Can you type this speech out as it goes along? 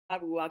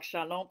Ruach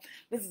Shalom.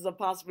 This is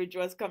Apostle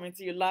Rejoice coming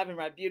to you live in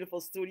my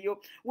beautiful studio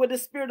where the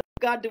Spirit of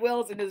God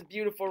dwells in this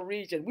beautiful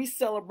region. We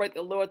celebrate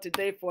the Lord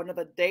today for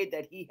another day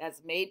that He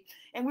has made,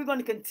 and we're going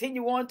to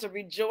continue on to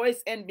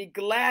rejoice and be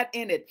glad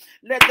in it.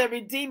 Let the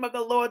Redeemer of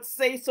the Lord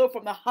say so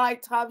from the high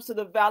times to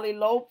the valley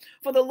low.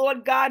 For the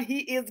Lord God, He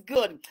is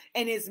good,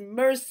 and His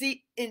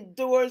mercy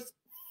endures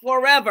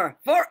forever.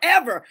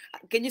 Forever.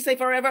 Can you say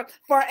forever?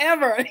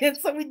 Forever. And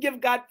so we give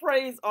God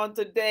praise on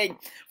today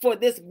for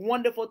this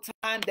wonderful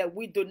time that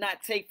we do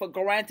not take for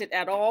granted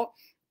at all.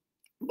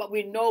 But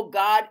we know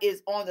God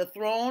is on the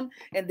throne,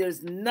 and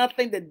there's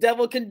nothing the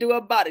devil can do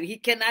about it. He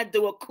cannot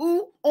do a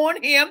coup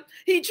on him.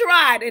 He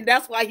tried, and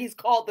that's why he's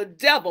called the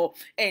devil,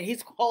 and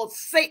he's called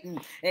Satan,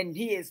 and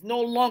he is no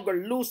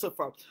longer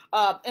Lucifer.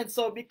 And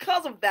so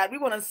because of that, we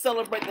want to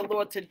celebrate the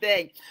Lord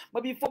today.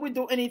 But before we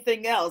do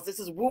anything else, this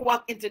is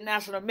Ruach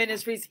International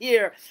Ministries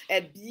here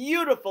at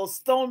beautiful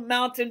Stone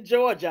Mountain,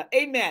 Georgia.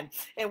 Amen.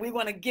 And we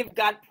want to give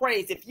God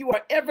praise. If you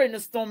are ever in the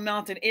Stone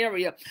Mountain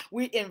area,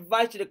 we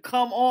invite you to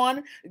come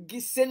on,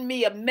 send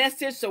me a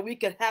message so we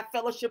can have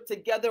fellowship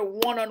together,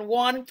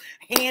 one-on-one,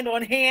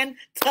 hand-on-hand,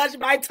 touch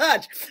by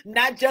touch.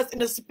 Not just in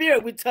the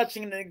spirit we're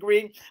touching and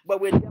agreeing, but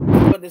we're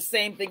doing the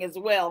same thing as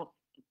well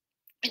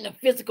in the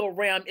physical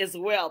realm as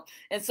well.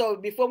 And so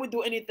before we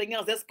do anything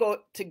else, let's go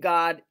to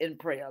God in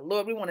prayer.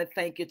 Lord, we want to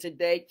thank you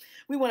today.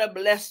 We want to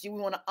bless you.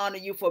 We want to honor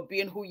you for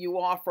being who you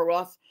are for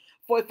us.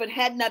 For if it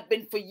had not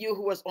been for you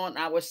who was on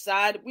our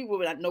side, we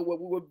would not know where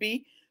we would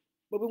be.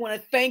 But we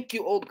want to thank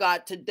you, oh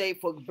God, today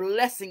for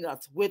blessing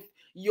us with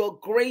your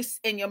grace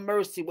and your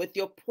mercy, with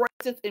your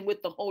presence and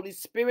with the Holy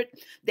Spirit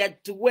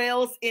that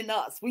dwells in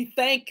us. We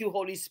thank you,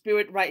 Holy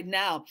Spirit, right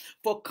now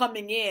for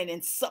coming in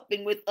and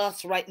supping with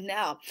us right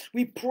now.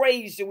 We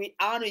praise you. We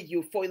honor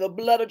you for the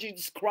blood of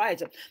Jesus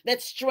Christ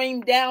that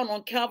streamed down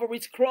on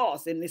Calvary's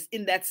cross. And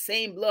in that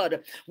same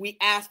blood, we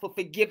ask for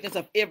forgiveness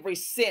of every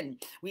sin.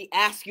 We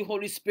ask you,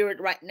 Holy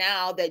Spirit, right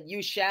now that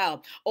you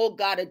shall, oh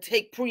God,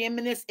 take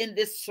preeminence in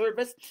this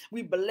service.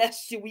 We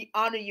bless you. We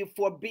honor you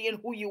for being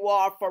who you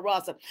are for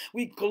us.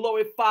 We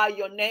glorify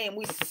your name.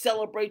 We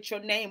celebrate your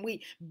name.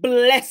 We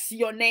bless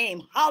your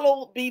name.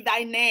 Hallowed be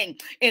thy name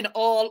in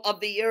all of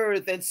the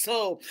earth. And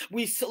so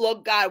we,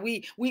 Lord God,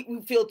 we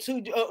feel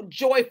too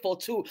joyful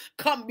to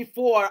come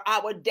before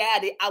our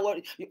daddy,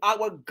 our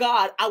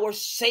God, our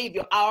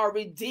Savior, our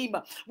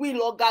Redeemer. We,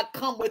 Lord God,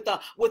 come with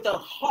a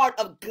heart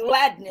of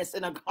gladness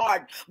and a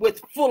heart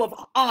with full of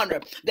honor,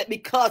 that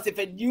because if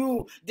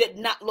you did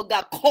not, Lord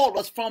God, call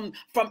us from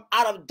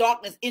out of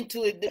darkness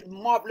into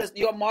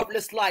your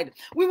marvelous light,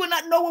 we would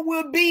not know where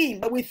we'll be.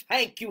 But we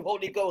thank you,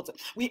 Holy Ghost.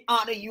 We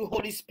honor you,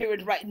 Holy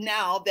Spirit, right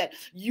now that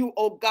you,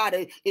 oh God,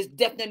 is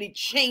definitely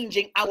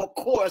changing our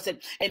course and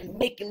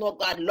making, Lord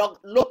God,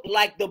 look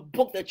like the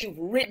book that you've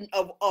written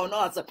on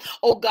us,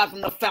 oh God,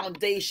 from the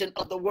foundation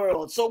of the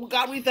world. So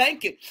God, we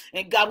thank you,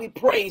 and God, we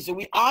praise you.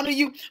 We honor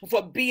you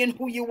for being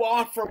who you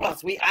are for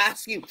us. We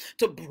ask you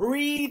to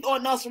breathe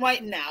on us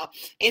right now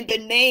in the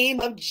name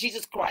of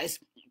Jesus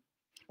Christ.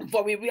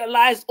 For we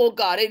realize, oh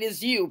God, it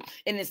is you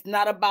and it's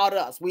not about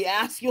us. We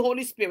ask you,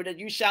 Holy Spirit, that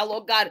you shall,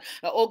 oh God,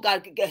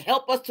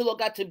 help us to, Lord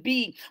God, to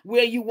be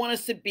where you want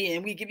us to be.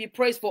 And we give you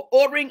praise for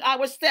ordering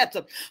our steps,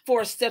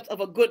 for steps of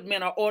a good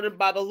man are ordered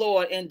by the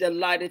Lord and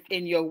delighted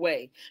in your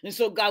way. And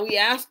so, God, we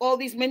ask all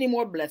these many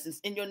more blessings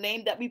in your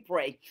name that we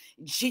pray.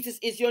 Jesus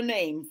is your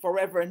name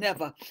forever and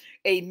ever.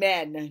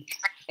 Amen.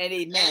 And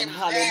amen.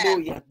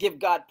 Hallelujah. Give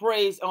God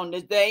praise on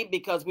this day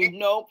because we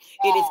know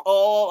it is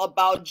all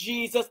about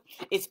Jesus.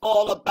 It's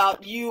all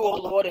about you, oh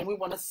Lord, and we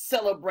want to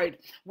celebrate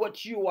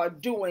what you are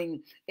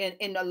doing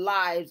in the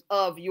lives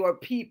of your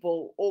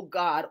people, oh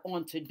God,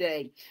 on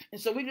today. And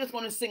so we just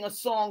want to sing a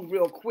song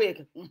real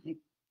quick.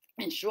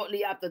 And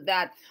shortly after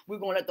that, we're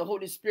going to let the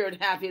Holy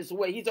Spirit have his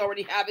way. He's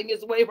already having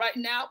his way right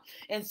now.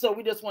 And so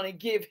we just want to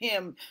give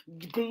him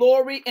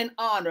glory and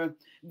honor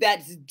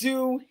that's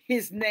due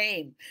his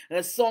name. And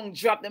a song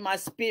dropped in my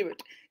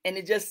spirit, and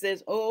it just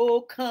says,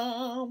 oh,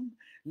 come,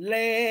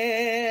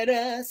 let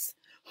us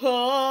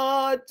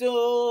adore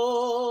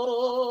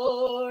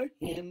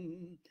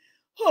him.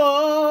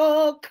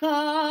 Oh,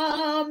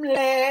 come,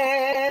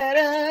 let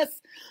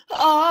us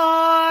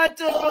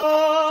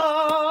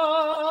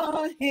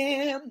adore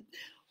him.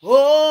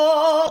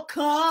 Oh,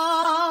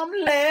 come,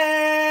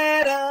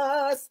 let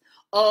us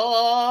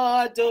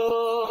adore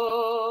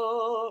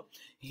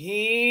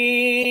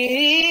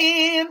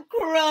him.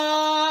 Christ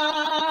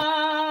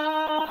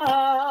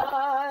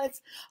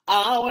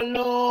our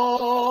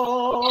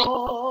Lord,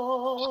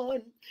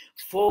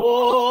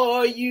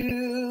 for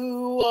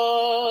you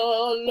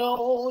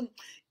alone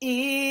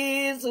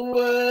is worthy.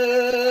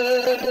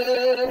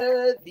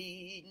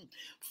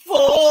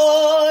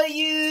 For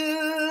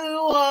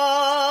you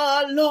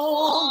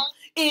alone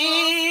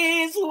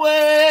is worthy.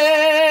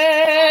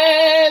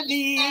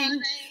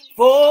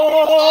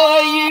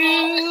 For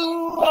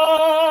you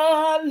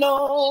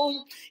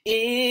alone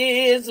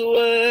is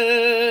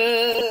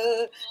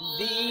worthy.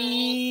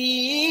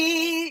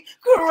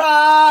 Christ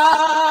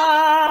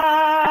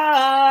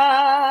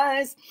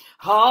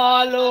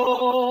our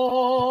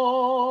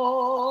Lord.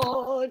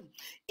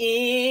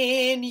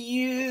 In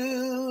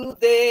you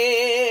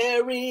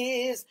there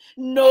is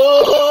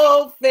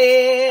no failure.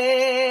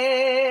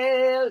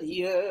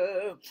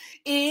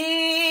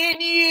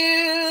 In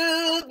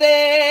you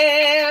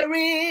there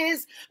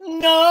is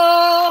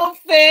no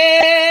failure.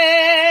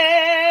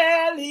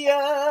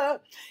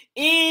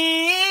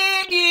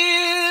 In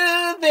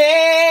you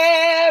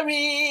there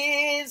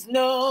is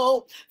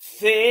no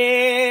failure.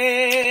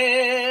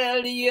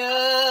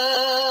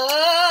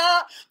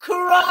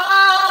 Christ,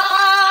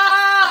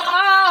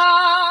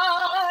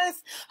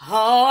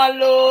 our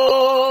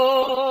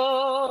Lord,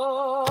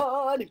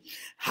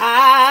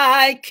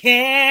 I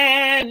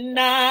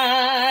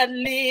cannot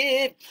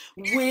live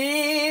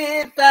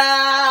without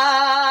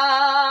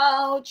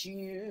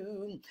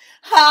you.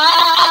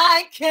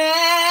 I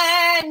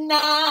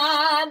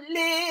cannot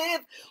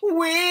live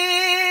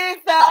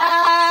without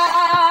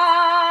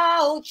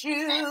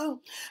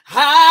you.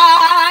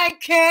 I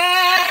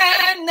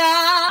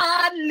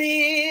cannot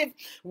live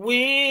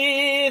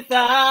without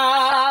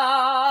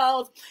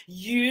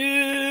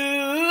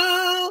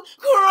you.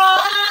 Christ,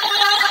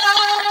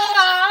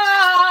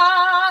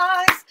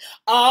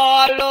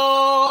 our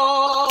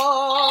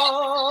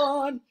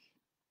Lord,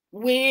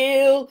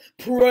 will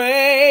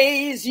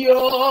praise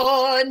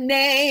your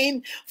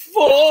name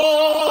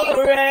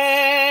forever.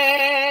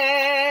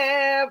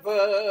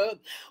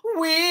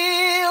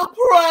 We'll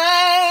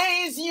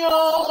praise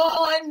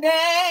your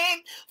name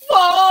forever.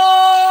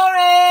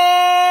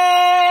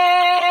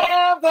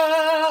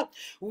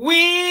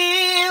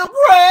 We'll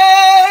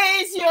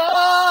praise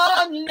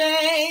your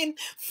name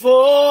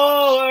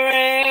forever.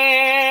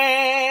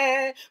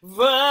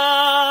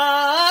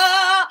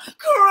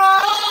 Christ,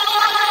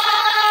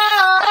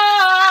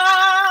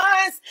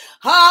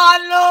 our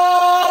Lord.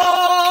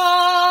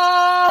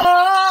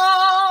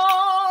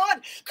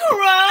 Christ,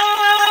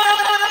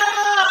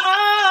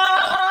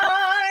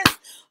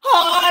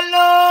 our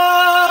Lord.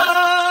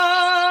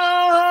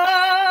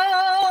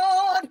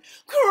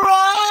 Christ,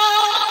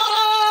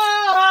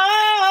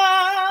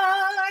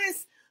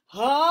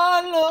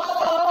 our Lord.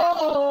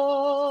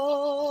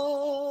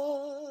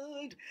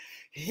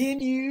 In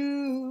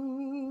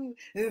you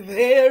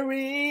there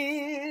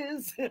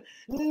is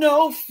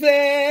no failure.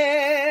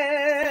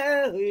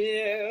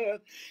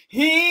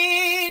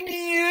 In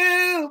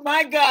you,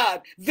 my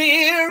God,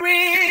 there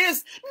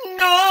is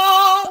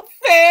no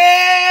failure.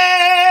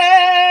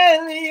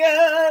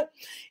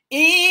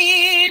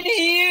 In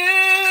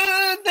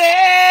you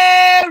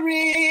there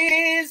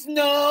is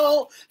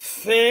no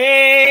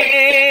failure.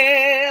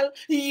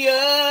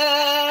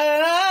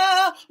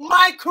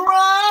 My Christ,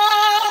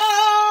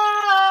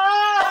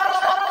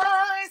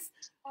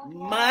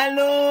 my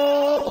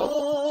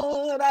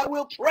Lord, I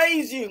will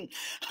praise you.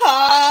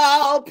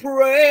 I'll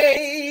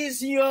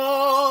praise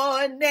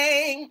your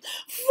name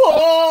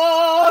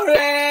forever.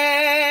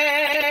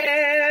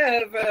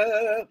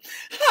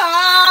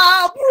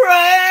 I'll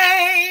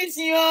praise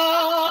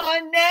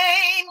your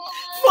name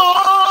forever.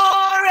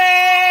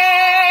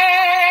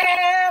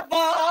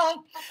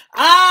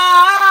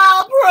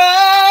 I'll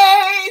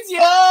praise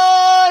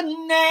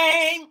your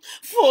name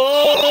forever.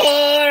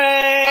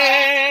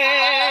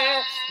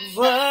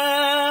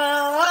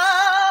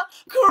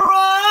 Christ,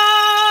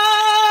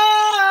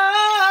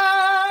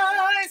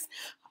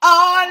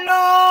 our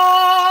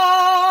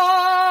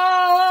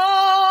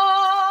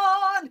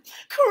Lord.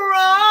 Christ,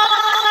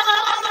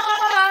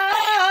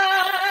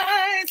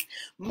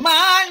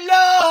 my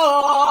Lord.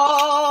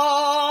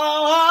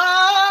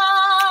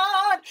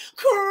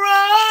 Christ,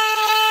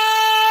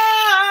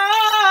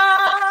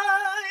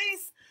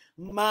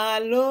 my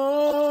Lord.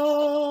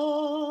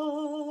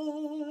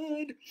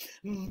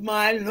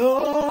 My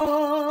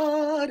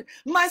Lord,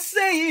 my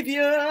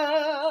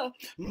Savior,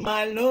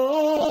 my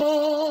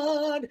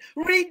Lord,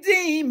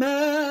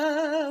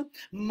 Redeemer,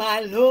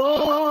 my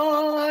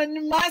Lord,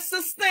 my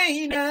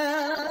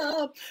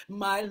Sustainer,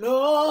 my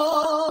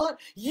Lord,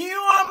 you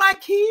are my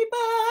keeper,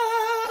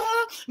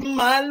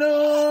 my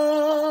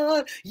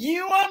Lord,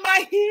 you are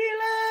my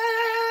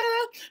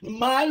healer,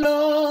 my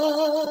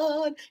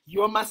Lord,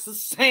 you're my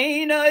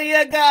Sustainer,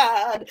 yeah,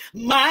 God,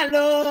 my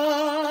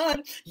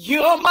Lord,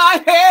 you're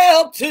my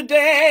help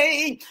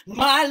today,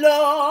 my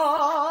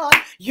Lord,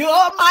 you're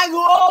my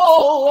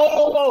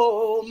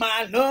goal,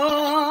 my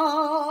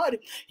Lord,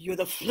 you're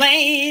the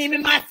flame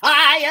in my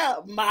fire,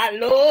 my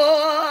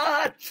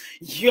Lord,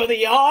 you're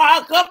the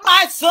ark of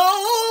my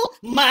soul,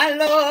 my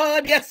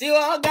Lord, yes you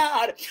are,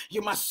 God,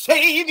 you're my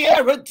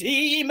Savior,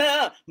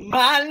 Redeemer,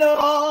 my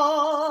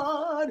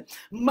Lord,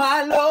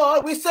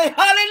 we say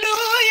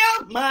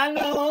hallelujah, my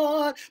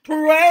Lord,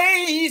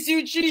 praise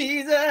you,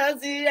 Jesus,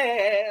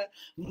 yeah,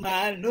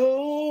 my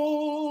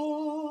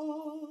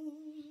Lord.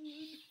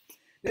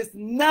 There's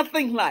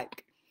nothing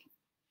like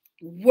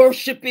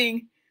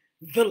worshiping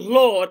the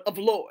Lord of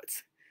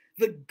Lords,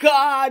 the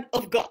God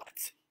of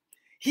gods.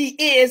 He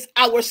is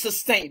our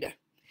sustainer.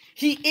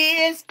 He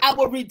is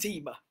our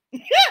redeemer.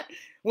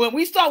 When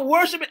we start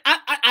worshiping,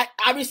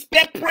 I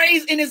respect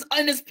praise in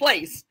his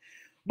place.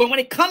 But when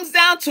it comes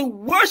down to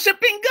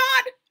worshiping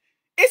God,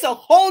 it's a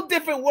whole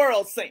different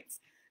world, saints.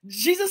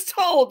 Jesus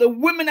told the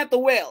women at the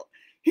well,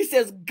 he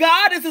says,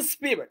 God is a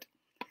spirit,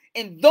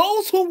 and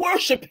those who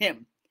worship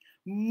him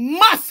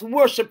must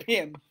worship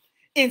him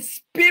in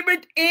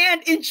spirit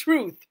and in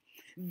truth.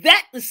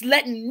 That is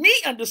letting me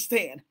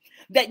understand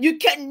that you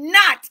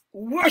cannot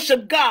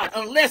worship God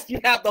unless you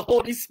have the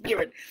Holy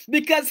Spirit,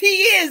 because he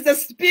is the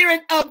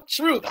spirit of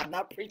truth. I'm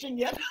not preaching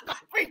yet. I'm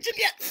not preaching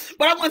yet.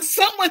 But I want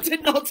someone to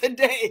know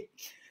today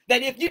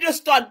that if you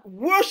just start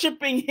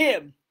worshiping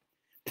him,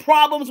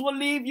 problems will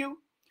leave you.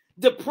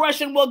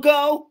 Depression will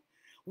go.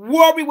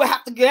 Worry will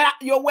have to get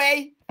out your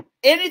way.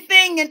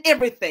 Anything and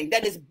everything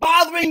that is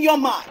bothering your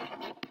mind,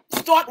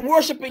 start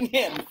worshiping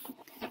him,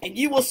 and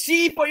you will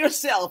see for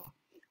yourself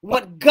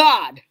what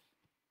God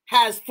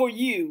has for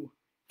you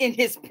in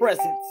his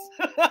presence.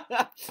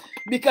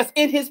 Because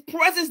in his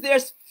presence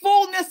there's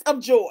fullness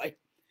of joy,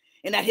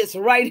 and at his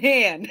right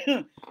hand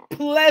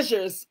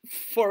pleasures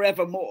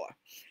forevermore.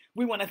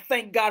 We want to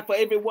thank God for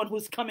everyone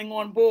who's coming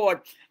on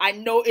board. I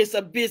know it's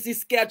a busy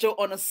schedule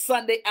on a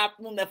Sunday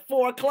afternoon at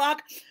 4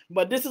 o'clock,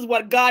 but this is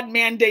what God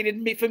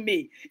mandated for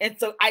me. And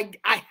so I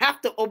have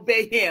to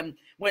obey him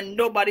when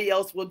nobody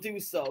else will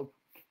do so.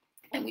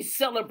 And we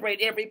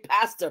celebrate every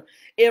pastor,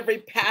 every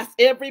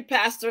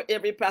pastor.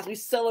 We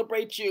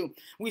celebrate you.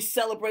 We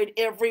celebrate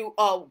every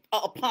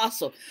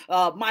apostle.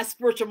 My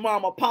spiritual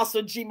mom,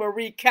 Apostle G.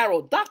 Marie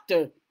Carroll,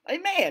 Dr.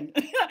 Amen.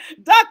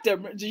 Dr.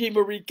 G.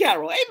 Marie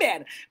Carroll.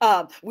 Amen.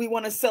 We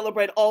want to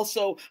celebrate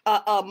also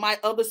my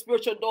other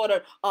spiritual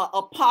daughter,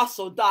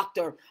 Apostle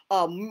Dr.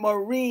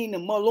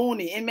 Maureen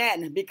Maloney.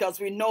 Amen. Because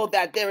we know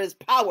that there is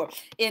power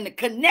in the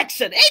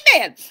connection.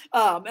 Amen.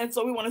 And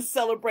so we want to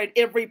celebrate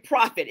every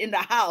prophet in the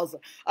house.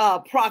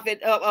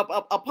 Prophet,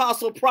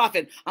 apostle,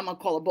 prophet. I'm going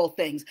to call it both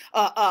things.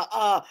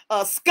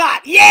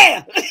 Scott.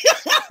 Yeah.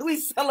 We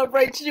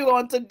celebrate you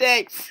on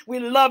today. We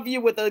love you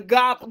with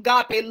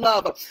agape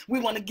love. We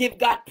want to give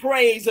God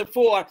praise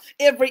for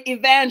every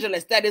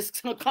evangelist that is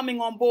coming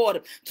on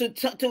board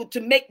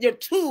to make your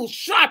tools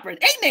sharpen.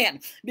 Amen.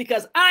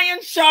 Because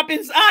iron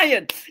sharpens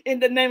iron in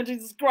the name of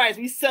Jesus Christ.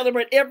 We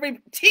celebrate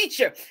every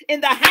teacher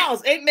in the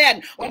house.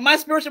 Amen. When my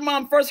spiritual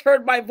mom first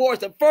heard my voice,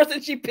 the first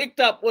thing she picked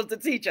up was the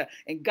teacher.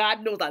 And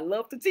God knows I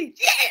love to teach.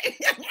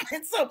 Yeah.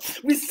 And so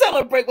we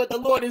celebrate what the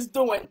Lord is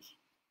doing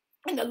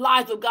in the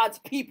lives of God's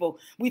people.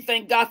 We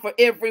thank God for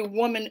every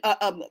woman,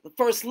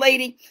 first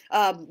lady,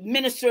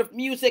 minister of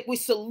music. We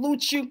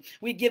salute you.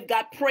 We give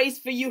God praise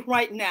for you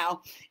right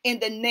now in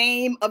the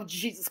name of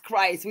Jesus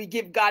Christ. We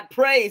give God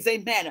praise.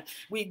 Amen.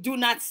 We do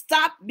not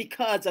stop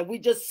because we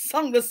just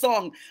sung the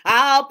song.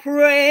 I'll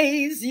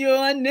praise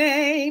your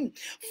name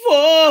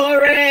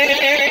forever.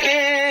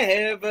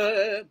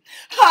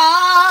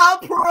 I'll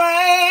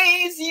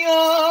praise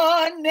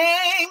your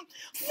name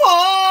forever.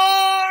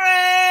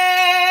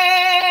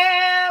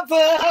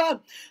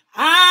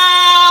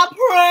 I'll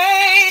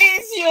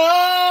praise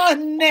your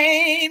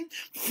name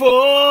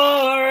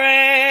forever.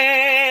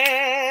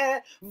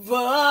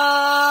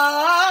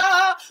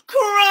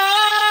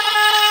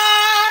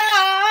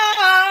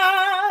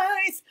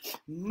 Christ,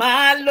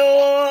 my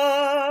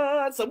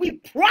Lord. So we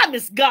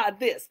promised God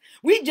this.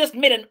 We just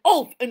made an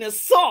oath in a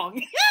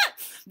song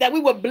that we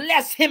will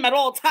bless him at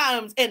all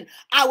times, and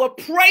our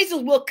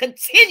praises will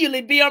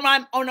continually be on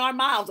our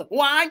mouths.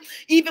 Why?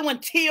 Even when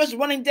tears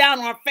running down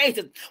our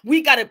faces,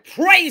 we got to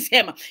praise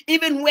him.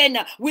 Even when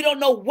we don't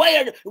know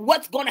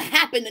what's going to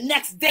happen the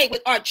next day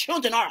with our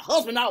children, our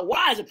husband, our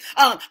wives,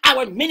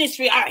 our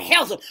ministry, our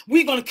health,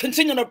 we're going to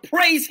continue to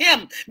praise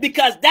him,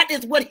 because that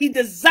is what he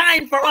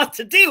designed for us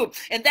to do,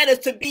 and that is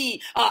to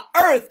be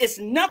earth is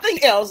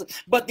nothing else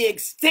but the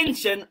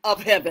extension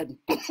of heaven.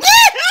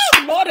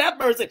 Lord have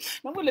mercy.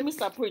 Now, let me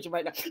stop preaching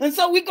right now. And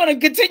so we're going to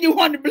continue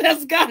on to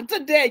bless God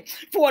today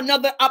for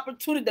another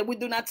opportunity that we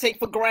do not take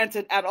for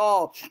granted at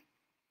all.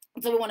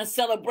 So we want to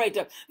celebrate,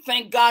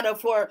 thank God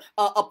for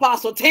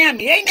Apostle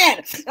Tammy,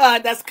 amen,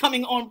 that's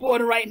coming on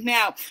board right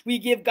now. We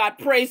give God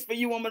praise for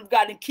you, woman of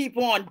God, and keep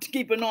on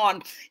keeping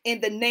on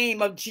in the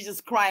name of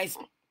Jesus Christ.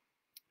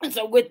 And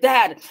so with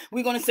that,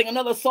 we're going to sing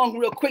another song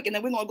real quick, and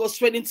then we're going to go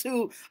straight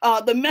into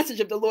the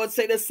message of the Lord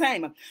say the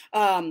same.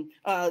 And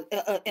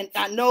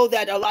I know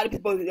that a lot of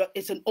people,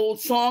 it's an old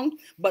song,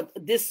 but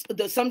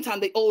sometimes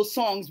the old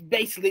songs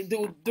basically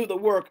do the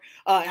work.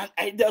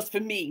 It does for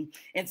me.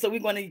 And so we're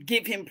going to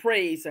give him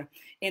praise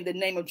in the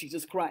name of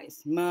Jesus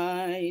Christ.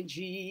 My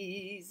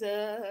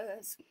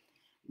Jesus,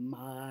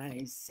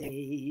 my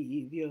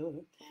Savior,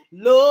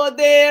 Lord,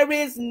 there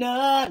is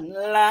none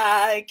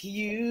like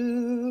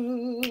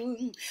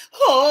you.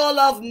 All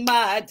of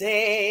my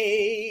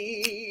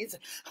days,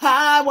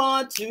 I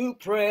want to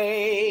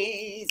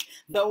praise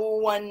the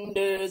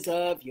wonders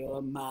of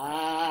your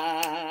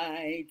mighty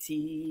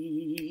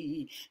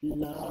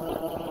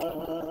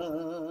love.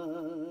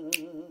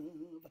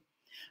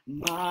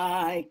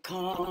 My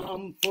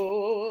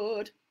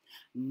comfort,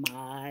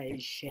 my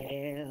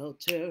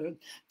shelter,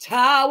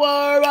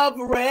 tower of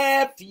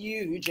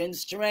refuge and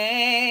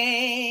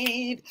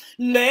strength,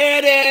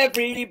 let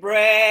every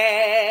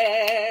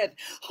breath,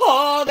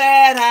 all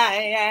that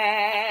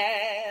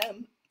I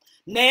am,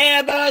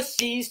 never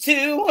cease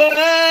to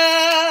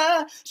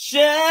worship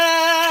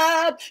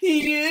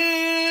you.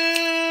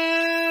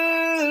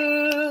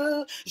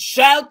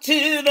 Shout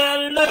to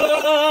the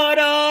Lord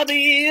of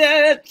the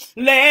earth,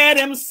 let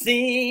him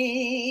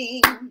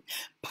sing.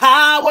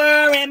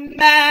 Power and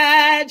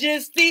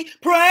majesty,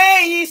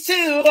 praise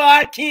to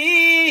our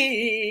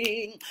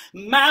King.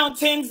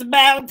 Mountains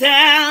bow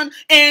down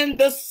and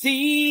the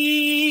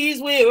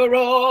seas will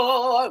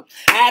roar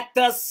at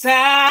the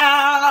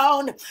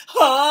sound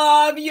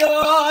of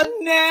your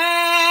name.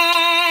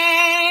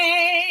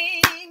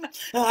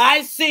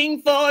 I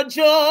sing for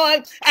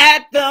joy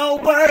at the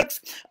works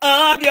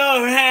of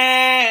your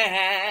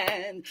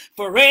hand.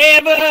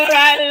 Forever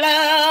I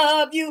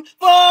love you,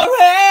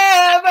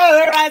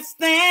 forever I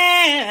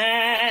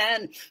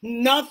stand.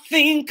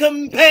 Nothing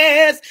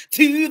compares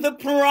to the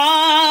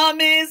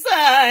promise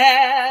I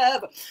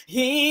have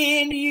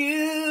in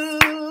you.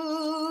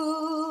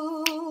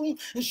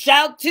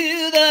 Shout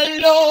to the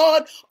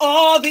Lord,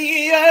 all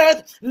the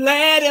earth,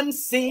 let him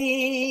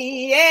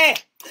sing. Yeah.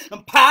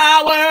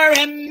 Power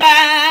and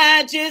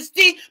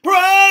majesty,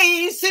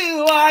 praise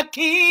to our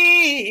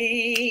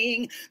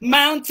King.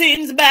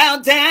 Mountains bow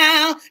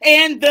down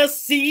and the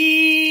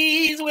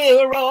seas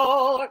will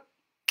roar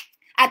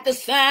at the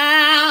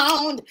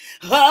sound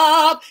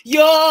of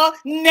your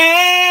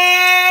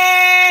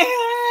name.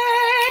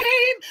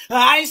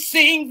 I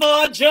sing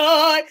for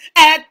joy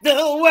at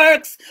the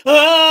works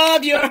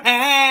of your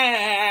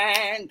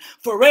hand.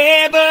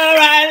 Forever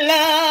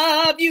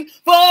I love you,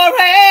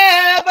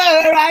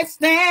 forever I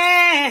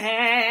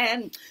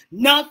stand.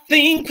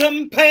 Nothing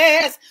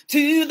compares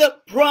to the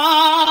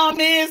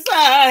promise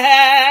I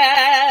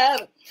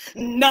have.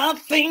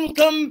 Nothing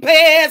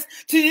compares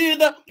to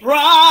the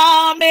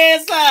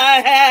promise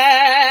I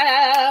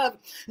have.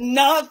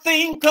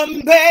 Nothing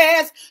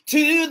compares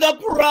to the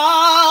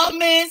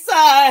promise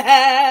I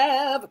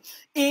have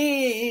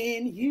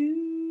in you.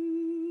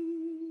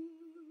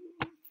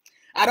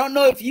 I don't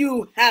know if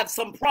you have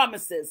some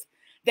promises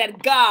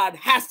that God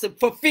has to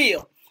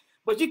fulfill,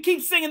 but you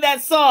keep singing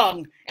that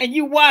song and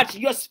you watch,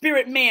 your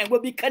spirit man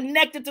will be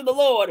connected to the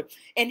Lord.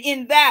 And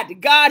in that,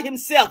 God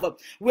himself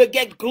will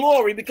get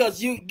glory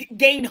because you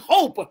gain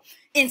hope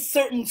in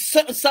certain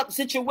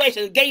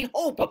situations, gain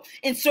hope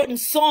in certain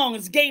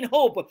songs, gain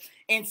hope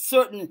in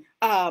certain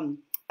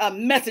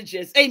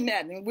messages.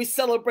 Amen. And we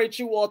celebrate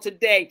you all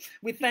today.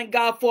 We thank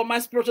God for my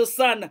spiritual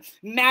son,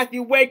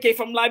 Matthew Wake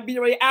from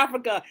Liberia,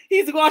 Africa.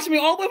 He's watching me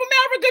all the way from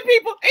Africa,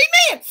 people.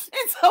 Amen.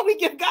 And so we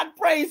give God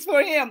praise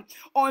for him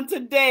on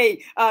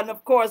today. And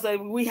of course,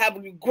 we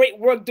have great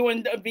work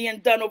being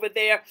done over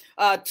there.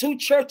 2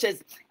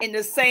 churches in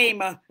the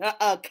same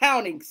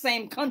county,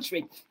 same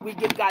country. We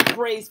give God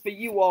praise for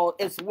you all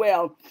as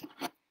well.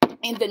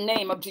 In the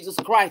name of Jesus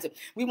Christ,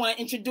 we want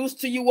to introduce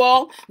to you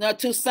all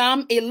to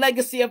some a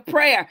legacy of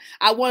prayer.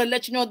 I want to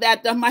let you know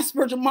that my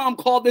spiritual mom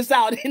called this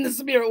out in the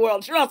spirit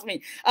world. Trust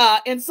me.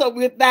 And so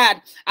with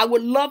that, I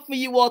would love for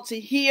you all to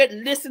hear,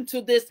 listen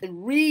to this,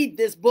 and read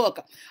this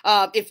book.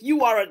 If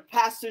you are a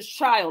pastor's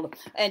child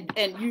and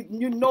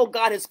you know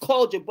God has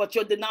called you, but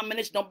your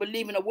denomination don't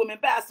believe in a woman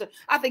pastor,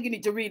 I think you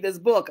need to read this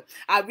book.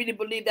 I really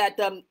believe that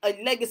a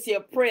legacy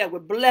of prayer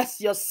would bless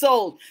your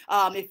soul.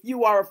 If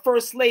you are a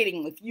first lady,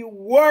 if you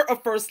were a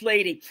first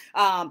lady,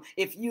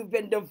 if you've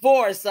been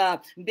divorced,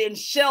 been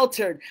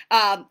sheltered,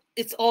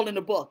 it's all in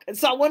the book. And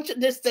so I want you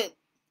just to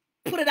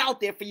put it out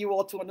there for you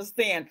all to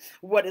understand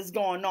what is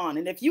going on.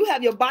 And if you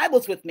have your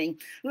Bibles with me,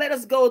 let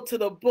us go to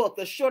the book,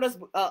 the shortest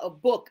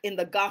book in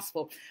the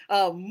gospel,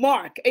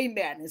 Mark.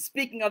 Amen. And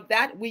speaking of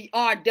that, we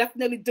are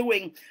definitely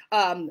doing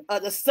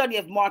the study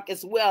of Mark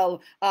as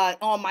well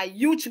on my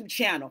YouTube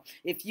channel.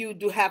 If you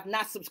have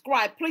not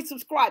subscribed, please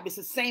subscribe.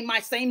 It's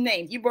my same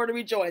name, Huberta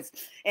Rejoice.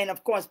 And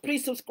of course,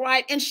 please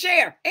subscribe and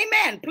share.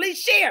 Amen. Please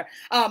share.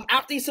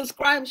 After you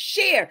subscribe,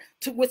 share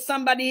with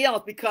somebody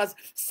else, because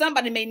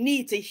somebody may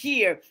need to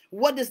hear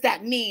what does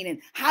that mean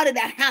and how did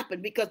that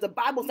happen, because the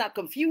Bible's not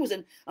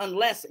confusing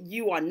unless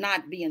you are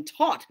not being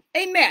taught.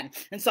 Amen.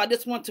 And so I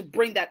just want to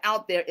bring that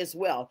out there as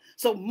well.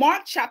 So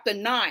Mark chapter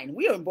 9,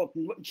 we are in book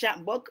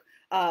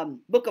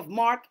of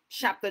Mark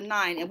chapter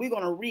 9, and we're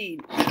going to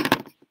read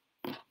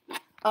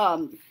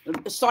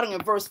starting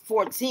in verse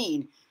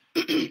 14.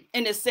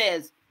 And it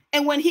says,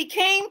 "And when he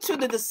came to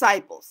the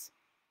disciples,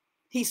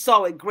 he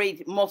saw a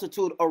great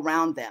multitude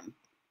around them,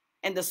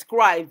 and the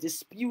scribes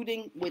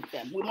disputing with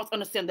them." We must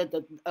understand that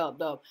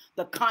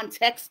the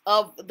context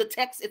of the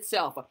text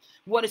itself.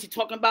 What is he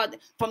talking about?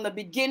 From the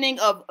beginning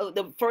of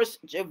the first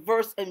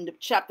verse in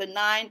chapter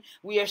 9,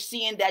 we are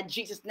seeing that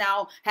Jesus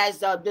now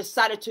has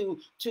decided to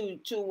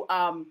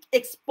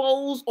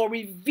expose or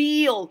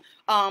reveal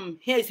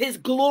his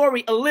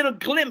glory, a little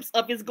glimpse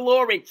of his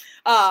glory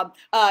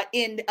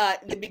in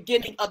the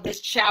beginning of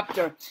this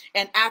chapter.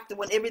 And after,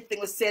 when everything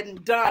was said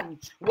and done,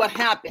 what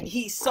happened?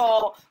 He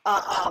saw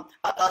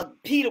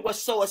Peter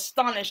was so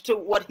astonished to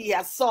what he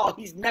has saw.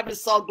 He's never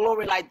saw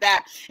glory like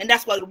that. And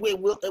that's what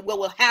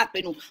will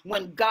happen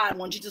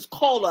when Jesus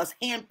calls us,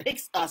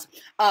 handpicks us,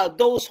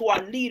 those who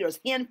are leaders,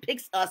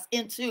 handpicks us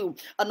into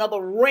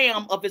another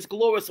realm of his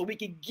glory so we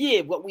can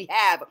give what we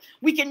have.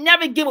 We can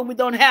never give what we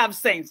don't have,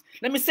 saints.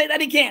 Let me say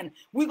that again.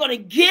 We're going to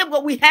give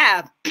what we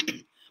have.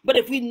 But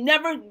if we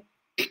never,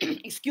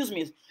 excuse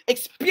me,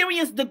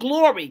 experience the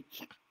glory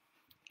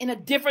in a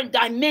different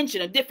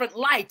dimension, a different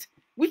light,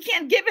 we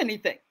can't give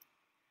anything.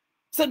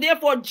 So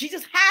therefore,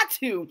 Jesus had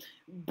to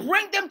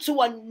bring them to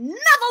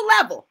another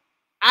level.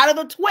 Out of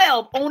the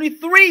 12, only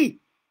 3,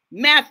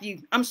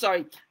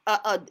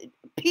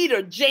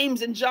 Peter,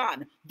 James, and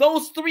John.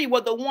 Those 3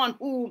 were the one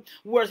who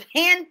were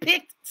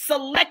handpicked,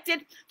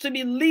 selected to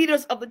be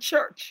leaders of the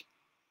church.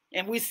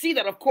 And we see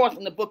that, of course,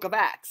 in the book of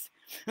Acts.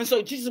 And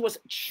so Jesus was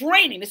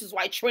training. This is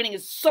why training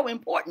is so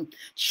important.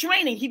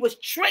 Training, he was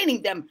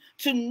training them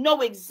to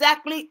know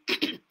exactly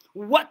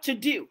what to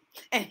do.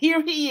 And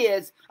here he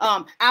is,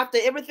 after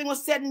everything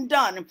was said and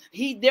done,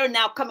 they're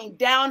now coming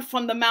down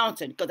from the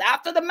mountain. Because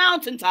after the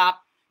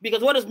mountaintop,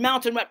 because what does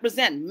mountain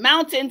represent?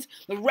 Mountains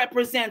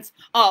represents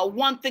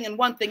one thing and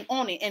one thing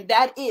only, and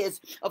that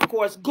is, of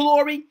course,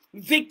 glory,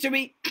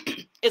 victory,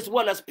 as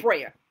well as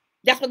prayer.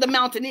 That's what the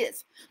mountain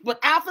is. But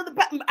after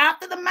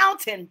the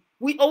mountain,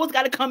 we always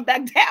got to come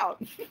back down.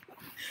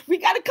 We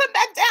got to come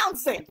back down,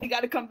 saints. We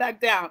got to come back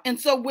down. And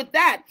so with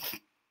that,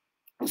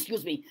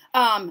 excuse me,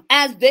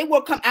 as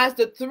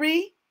the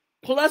 3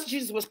 plus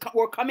Jesus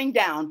were coming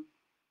down,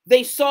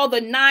 they saw the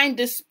 9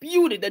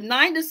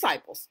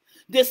 disciples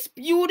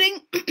disputing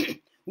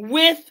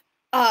with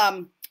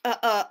the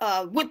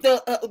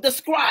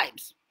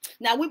scribes.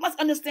 Now we must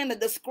understand that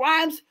the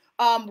scribes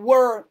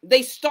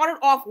they started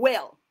off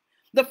well.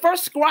 The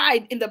first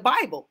scribe in the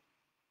Bible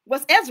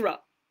was Ezra.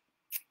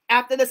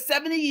 After the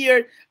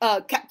 70-year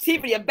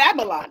captivity of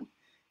Babylon,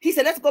 he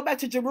said, let's go back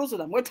to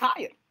Jerusalem. We're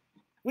tired.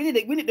 We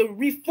need to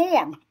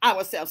reform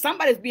ourselves.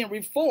 Somebody's being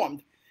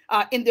reformed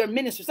in their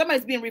ministry.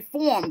 Somebody's being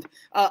reformed.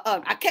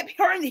 I kept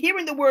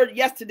hearing the word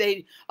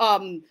yesterday,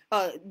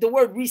 the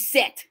word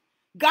reset.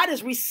 God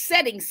is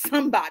resetting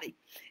somebody.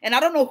 And I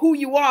don't know who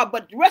you are,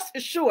 but rest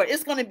assured,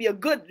 it's going to be a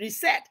good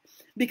reset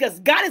because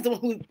God is the one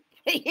who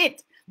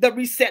hit the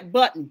reset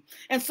button.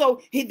 And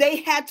so they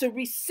had to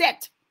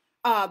reset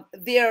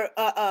their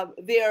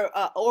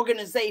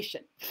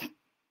organization.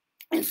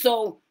 And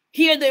so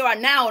here they are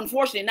now.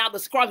 Unfortunately, now the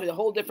scribes are a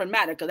whole different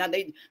matter because now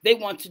they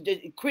want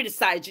to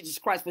criticize Jesus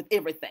Christ with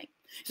everything.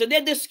 So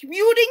they're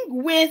disputing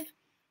with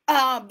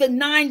the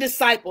 9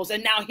 disciples.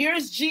 And now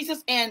here's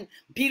Jesus and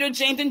Peter,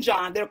 James, and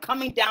John. They're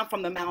coming down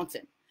from the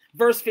mountain.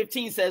 Verse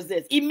 15 says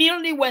this: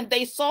 immediately when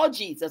they saw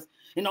Jesus,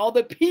 and all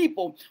the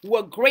people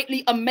were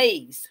greatly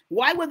amazed.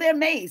 Why were they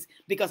amazed?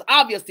 Because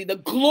obviously the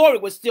glory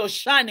was still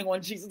shining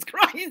on Jesus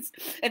Christ,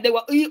 and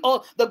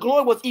the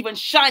glory was even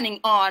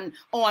shining on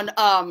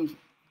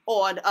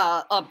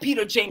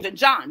Peter, James, and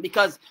John.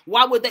 Because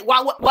why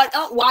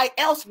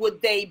else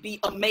would they be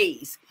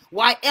amazed?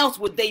 Why else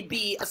would they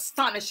be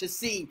astonished to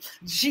see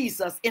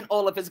Jesus in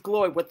all of his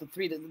glory with the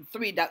three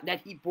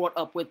that he brought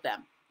up with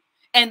them,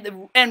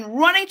 and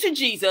running to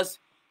Jesus,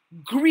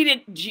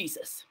 greeted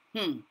Jesus.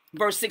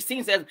 Verse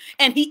 16 says,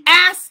 and he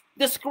asked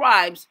the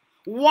scribes,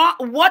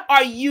 what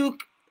are you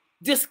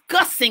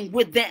discussing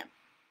with them?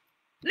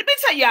 Let me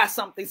tell y'all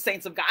something,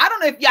 saints of God. I don't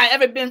know if y'all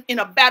ever been in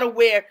a battle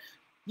where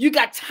you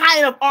got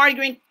tired of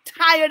arguing,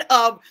 tired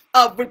of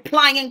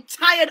replying,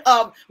 tired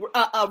of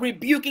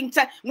rebuking.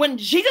 When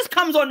Jesus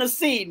comes on the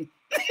scene,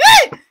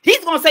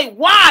 he's going to say,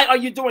 why are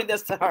you doing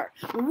this to her?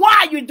 Why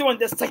are you doing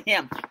this to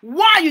him?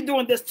 Why are you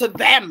doing this to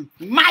them?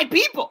 My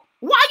people,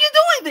 why are you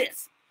doing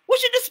this?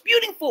 What you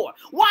disputing for?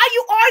 Why are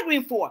you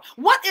arguing for?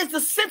 What is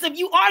the sense of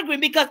you arguing?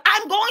 Because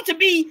I'm going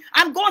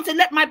to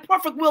let my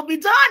perfect will be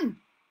done.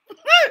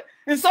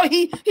 And so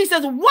he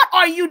says, what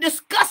are you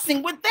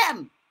discussing with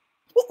them?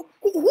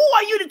 Who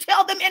are you to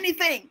tell them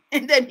anything?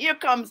 And then here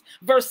comes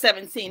verse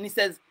 17. He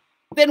says,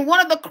 then one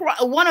of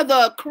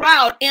the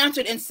crowd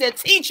answered and said,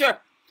 teacher,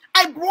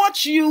 I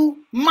brought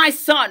you my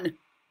son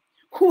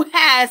who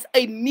has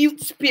a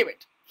mute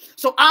spirit.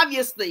 So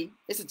obviously,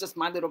 this is just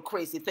my little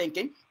crazy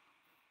thinking.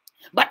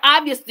 But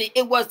obviously,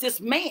 it was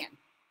this man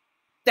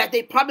that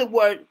they probably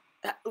was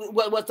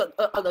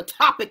the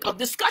topic of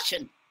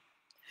discussion.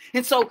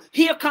 And so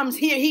he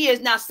is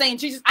now saying,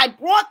 Jesus, I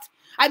brought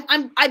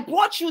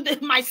you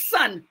my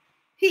son.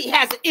 He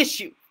has an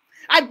issue.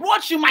 I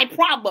brought you my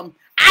problem.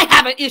 I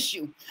have an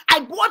issue.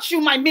 I brought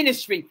you my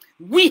ministry.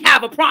 We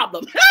have a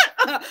problem.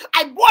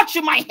 I brought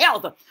you my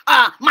health.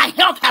 My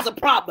health has a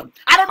problem.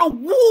 I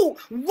don't know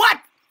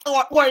what.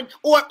 Or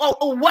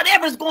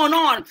whatever's going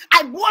on.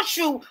 I brought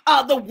you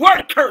the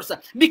word curse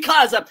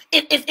because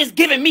it's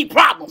giving me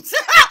problems.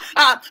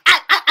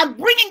 I'm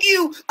bringing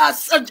you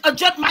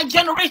my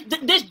generation,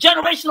 this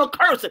generational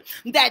curse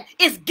that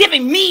is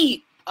giving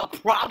me a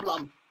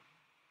problem.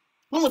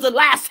 When was the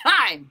last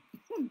time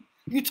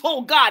you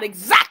told God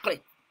exactly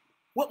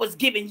what was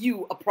giving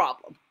you a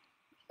problem?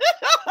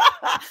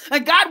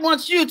 And God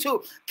wants you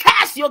to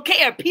cast your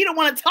care. Peter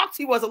want to talk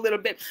to us a little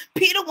bit.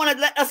 Peter want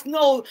to let us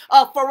know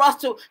for us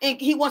to, and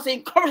he wants to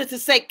encourage us to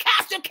say,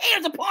 cast your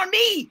cares upon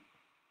me,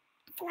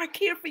 for I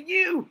care for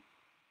you.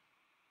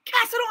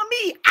 Cast it on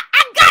me.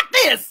 I got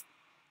this.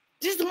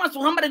 Jesus wants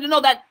somebody to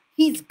know that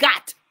he's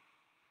got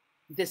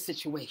this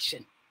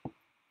situation.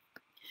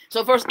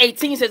 So verse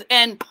 18 says,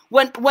 and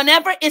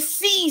whenever it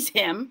sees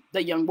him,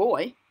 the young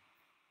boy,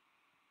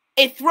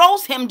 it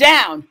throws him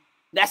down.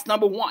 That's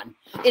number one.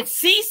 It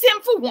sees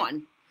him for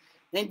one.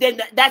 And then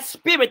that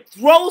spirit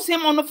throws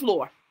him on the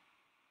floor.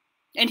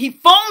 And he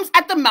foams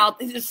at the mouth.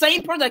 It's the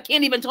same person that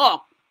can't even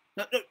talk.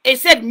 It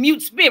said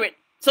mute spirit.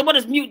 So what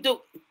does mute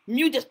do?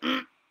 Mute just,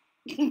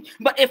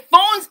 but it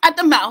foams at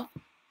the mouth.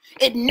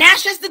 It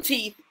gnashes the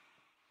teeth.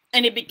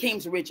 And it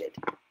becomes rigid.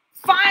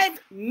 5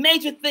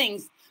 major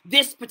things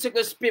this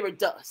particular spirit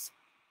does.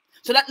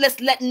 So that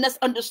letting us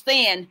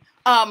understand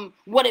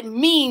what it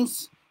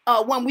means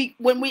when we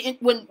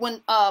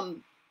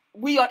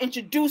are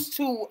introduced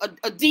to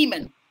a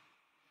demon.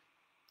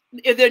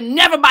 They're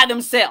never by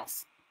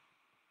themselves.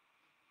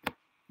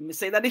 Let me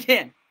say that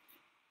again.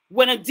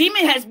 When a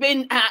demon has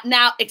been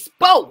now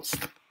exposed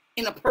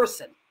in a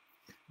person,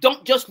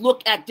 don't just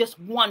look at just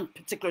one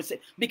particular thing,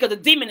 because a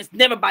demon is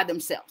never by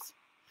themselves.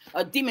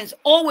 Demons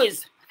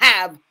always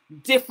have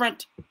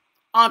different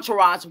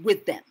entourage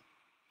with them,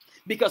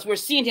 because we're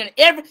seeing here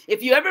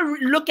if you ever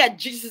look at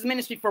Jesus'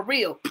 ministry for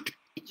real,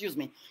 excuse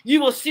me, you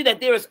will see that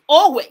there is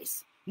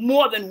always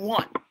more than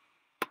one.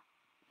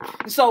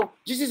 So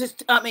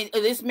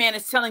this man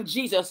is telling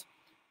Jesus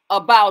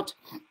about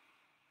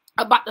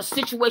the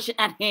situation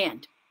at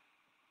hand,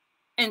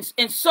 and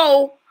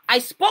so I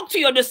spoke to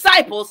your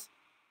disciples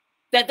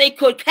that they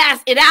could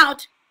cast it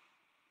out,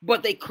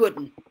 but they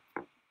couldn't.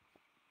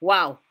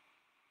 Wow.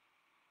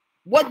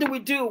 What do we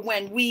do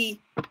when we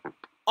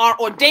are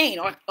ordained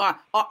or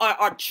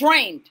are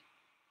trained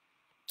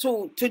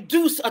to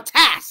do a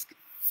task,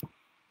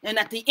 and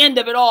at the end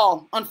of it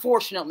all,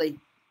 unfortunately,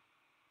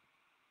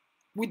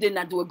 we did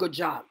not do a good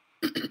job?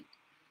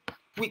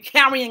 We're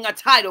carrying a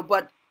title,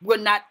 but we're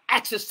not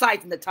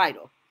exercising the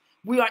title.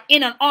 We are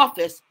in an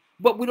office,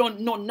 but we don't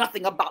know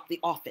nothing about the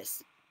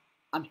office.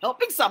 I'm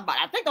helping somebody.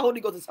 I think the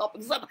Holy Ghost is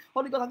helping somebody.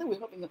 Holy Ghost, I think we're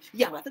helping.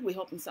 Yeah, I think we're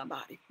helping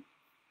somebody.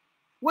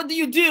 What do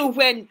you do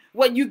when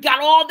you got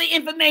all the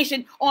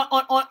information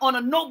on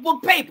a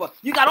notebook paper?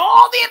 You got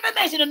all the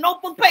information in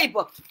notebook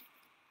paper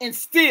and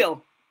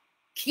still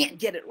can't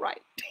get it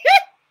right.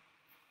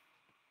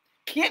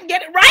 Can't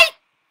get it right?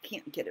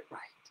 Can't get it right.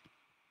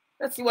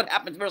 Let's see what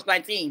happens, verse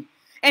 19.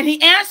 And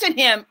he answered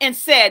him and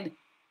said,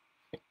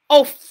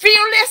 "O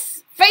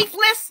fearless,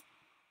 faithless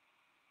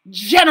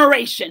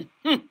generation,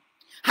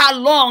 how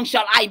long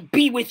shall I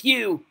be with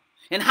you?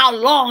 And how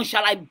long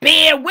shall I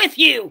bear with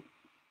you?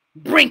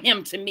 Bring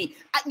him to me."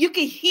 You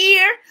can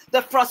hear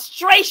the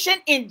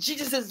frustration in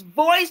Jesus's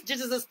voice,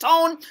 Jesus's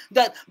tone.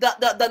 The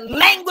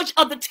language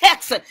of the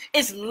text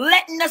is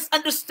letting us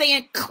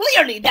understand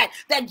clearly that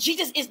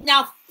Jesus is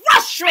now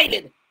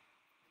frustrated.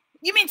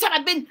 You mean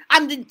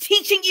I've been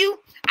teaching you?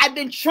 I've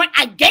been trained.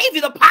 I gave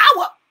you the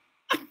power.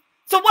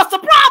 So what's the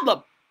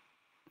problem?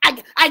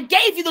 I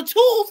gave you the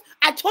tools.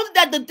 I told you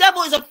that the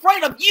devil is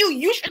afraid of you.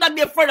 You should not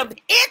be afraid of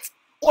it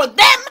or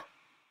them.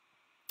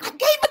 I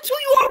gave it to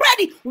you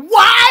already.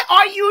 Why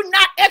are you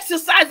not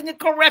exercising it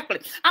correctly?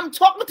 I'm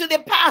talking to the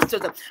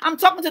pastors. I'm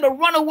talking to the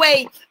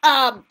runaway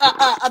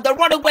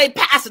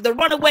pastor, the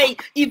runaway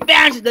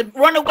evangelist, the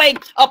runaway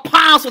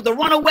apostle, the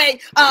runaway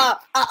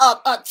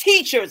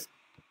teachers.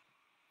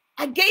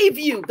 I gave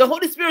you. The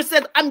Holy Spirit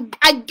says,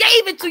 I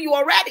gave it to you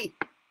already.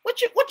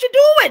 What you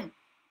doing?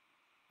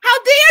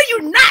 How dare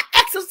you not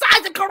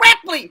exercise it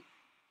correctly?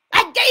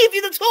 I gave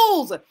you the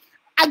tools.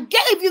 I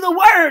gave you the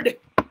word.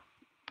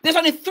 There's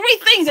only 3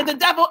 things that the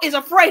devil is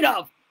afraid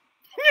of.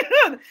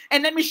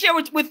 And let me share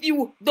with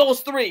you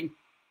those 3.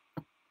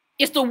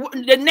 It's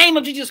the name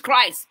of Jesus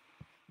Christ,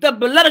 the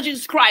blood of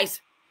Jesus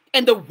Christ,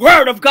 and the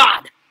word of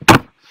God.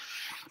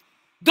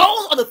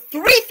 Those are the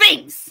 3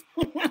 things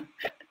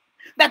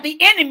that the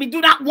enemy do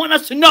not want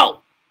us to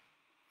know,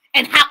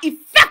 and how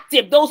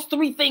effective those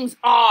 3 things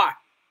are.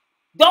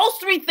 Those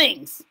 3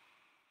 things: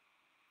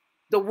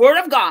 the word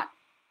of God,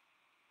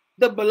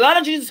 the blood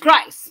of Jesus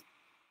Christ,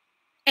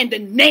 and the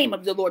name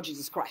of the Lord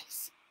Jesus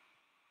Christ.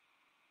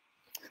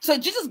 So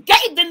Jesus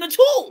gave them the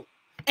tool.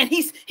 And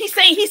he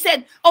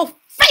said, "Oh,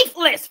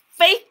 faithless.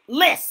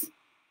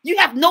 You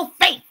have no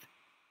faith.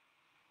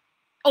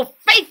 Oh,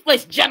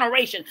 faithless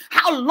generation.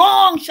 How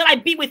long shall I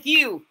be with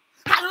you?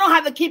 How long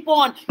have I keep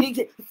on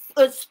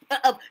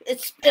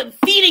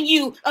feeding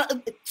you a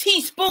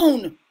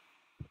teaspoon?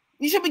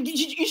 You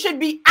should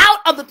be out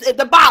of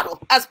the bottle,"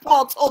 as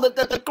Paul told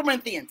the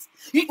Corinthians.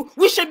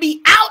 We should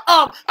be out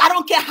of, I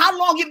don't care how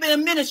long you've been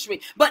in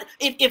ministry, but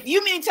if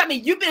you mean to tell me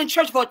you've been in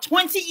church for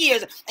 20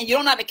 years and you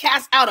don't know how to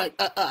cast out a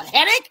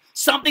headache,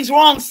 something's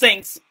wrong,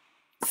 saints.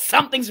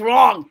 Something's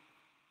wrong.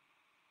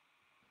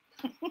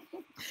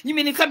 You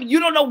mean to tell me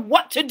you don't know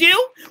what to do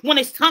when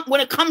it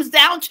comes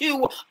down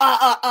to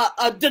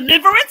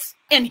deliverance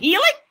and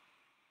healing?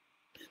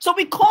 So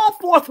we call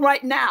forth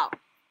right now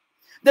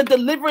the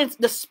deliverance,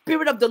 the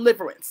spirit of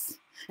deliverance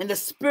and the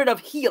spirit of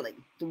healing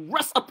to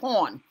rest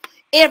upon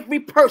every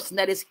person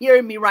that is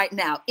hearing me right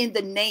now in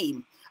the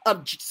name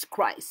of Jesus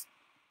Christ.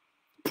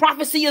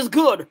 Prophecy is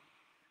good,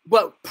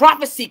 but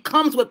prophecy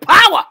comes with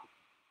power.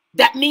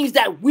 That means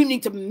that we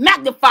need to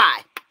magnify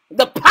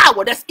the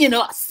power that's in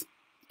us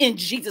in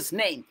Jesus'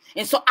 name.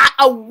 And so I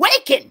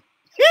awaken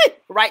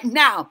right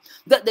now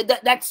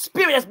that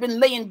spirit has been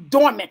laying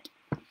dormant,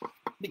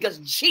 because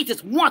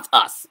Jesus wants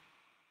us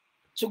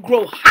to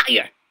grow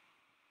higher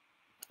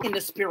in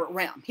the spirit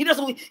realm. He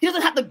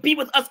doesn't have to be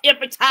with us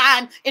every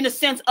time in the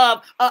sense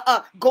of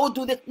go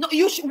do this. No,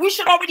 we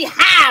should already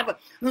have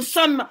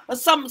some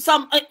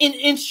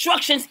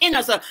instructions in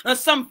us,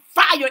 some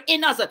fire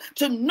in us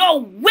to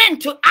know when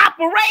to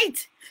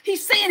operate.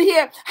 He's saying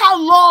here, how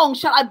long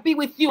shall I be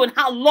with you, and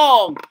how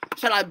long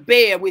shall I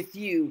bear with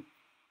you?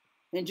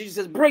 And Jesus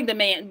says, bring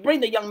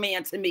the young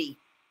man to me.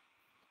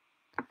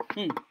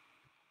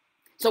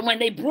 So when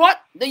they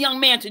brought the young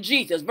man to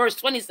Jesus, verse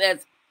 20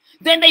 says,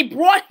 then they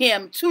brought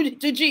him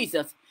to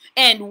Jesus.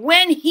 And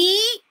when the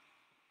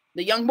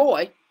young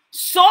boy,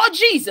 saw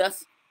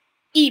Jesus,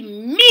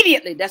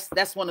 immediately,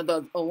 that's one of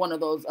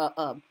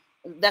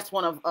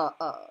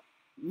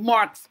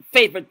Mark's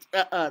favorite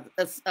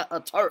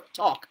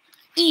talk.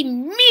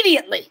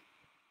 Immediately,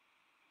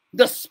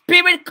 the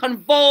spirit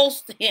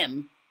convulsed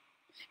him,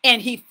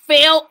 and he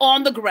fell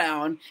on the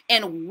ground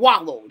and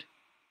wallowed,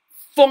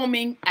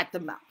 foaming at the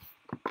mouth.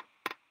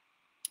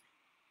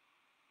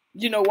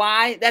 You know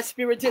why that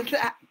spirit did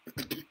that?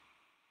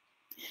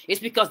 It's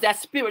because that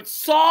spirit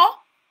saw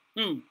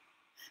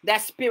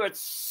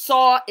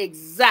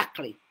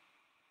exactly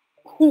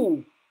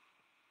who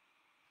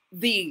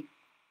the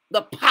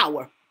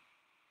power.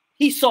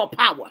 He saw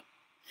power.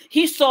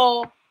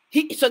 So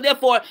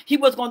therefore he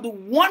was going to do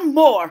one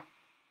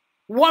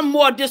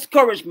more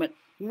discouragement,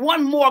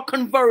 one more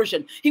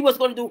conversion. He was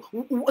going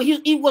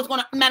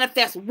to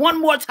manifest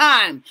one more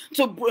time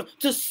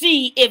to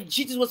see if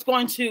Jesus was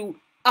going to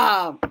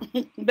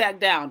back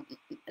down.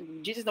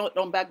 Jesus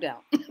don't back down.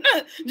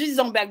 Jesus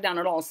don't back down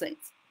at all,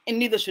 saints, and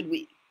neither should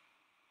we.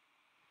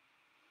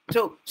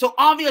 So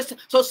obvious.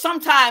 So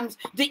sometimes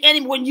the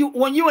enemy, when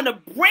you're in the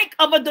brink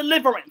of a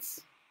deliverance,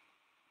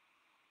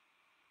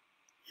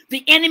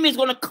 the enemy is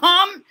going to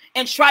come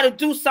and try to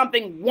do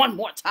something one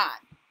more time,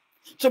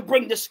 to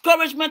bring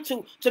discouragement,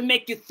 to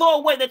make you throw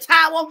away the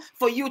towel,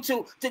 for you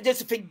to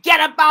just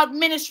forget about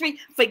ministry,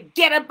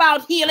 forget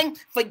about healing,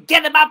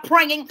 forget about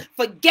praying,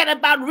 forget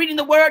about reading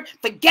the word,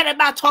 forget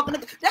about talking.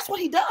 That's what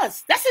he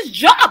does. That's his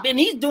job, and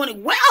he's doing it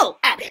well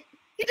at it.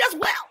 He does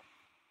well.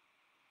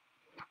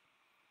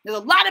 There's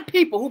a lot of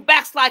people who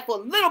backslide for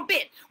a little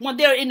bit when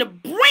they're in the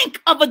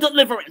brink of a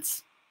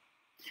deliverance.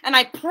 And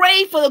I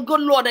pray for the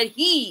good Lord that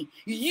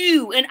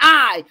you, and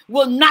I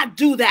will not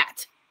do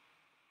that.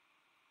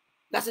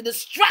 That's a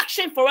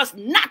distraction for us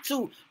not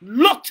to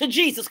look to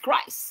Jesus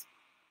Christ.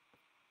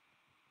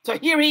 So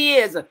here he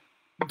is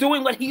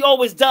doing what he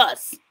always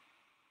does.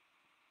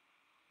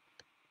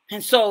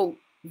 And so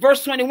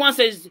verse 21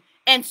 says,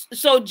 and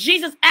so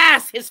Jesus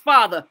asked his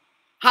father,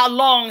 how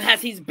long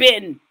has this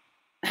been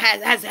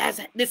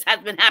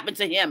happening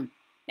to him?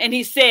 And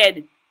he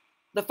said,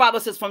 the father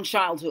says, from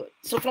childhood.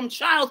 So from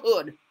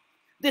childhood,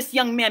 this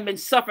young man been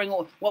suffering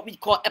what we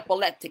call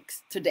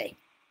epileptics today.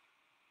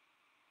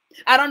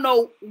 I don't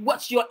know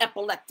what's your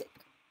epileptic,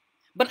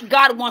 but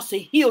God wants to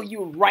heal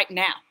you right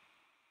now.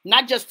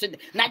 Not just today,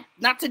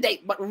 not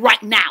today, but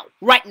right now,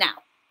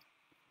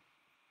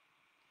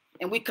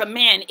 And we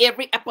command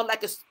every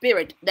epileptic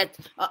spirit that's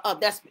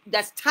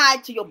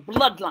tied to your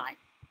bloodline.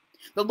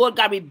 The Lord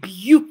God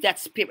rebuke that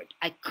spirit.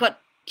 I cut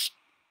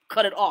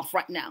it off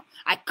right now.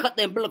 I cut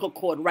the umbilical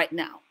cord right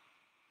now,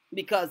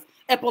 because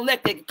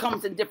epileptic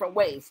comes in different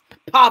ways.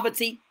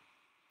 Poverty.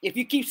 If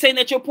you keep saying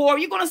that you're poor,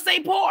 you're going to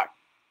stay poor.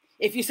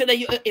 If you say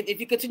that if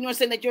you continue to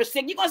say that you're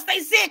sick, you're going to stay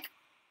sick.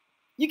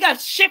 You got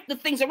to shift the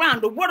things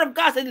around. The word of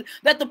God says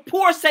that the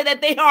poor say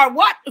that they are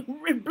what?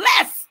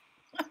 Blessed.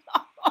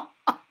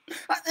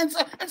 and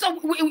so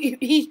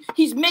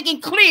he's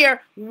making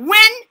clear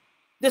when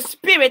the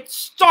spirit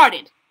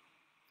started.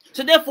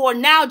 So therefore,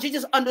 now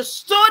Jesus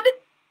understood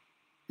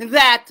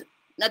that,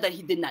 not that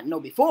he did not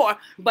know before,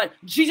 but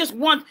Jesus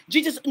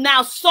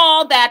now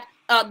saw that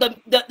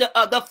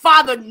the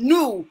father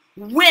knew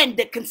when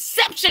the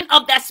conception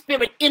of that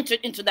spirit entered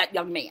into that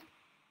young man.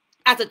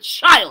 As a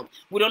child,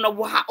 we don't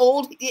know how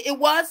old it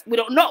was. We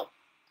don't know.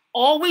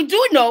 All we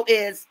do know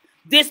is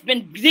this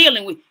been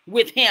dealing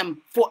with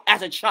him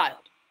as a child.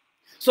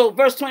 So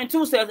verse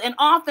 22 says, and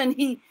often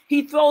he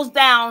throw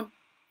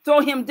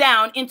him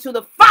down into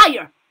the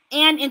fire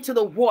and into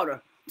the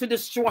water to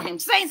destroy him.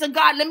 Saints of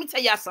God, let me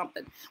tell y'all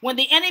something. When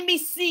the enemy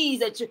sees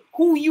that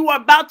who you are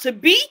about to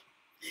be,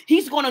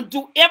 he's going to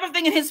do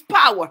everything in his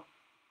power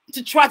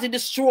to try to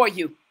destroy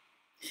you.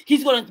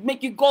 He's going to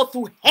make you go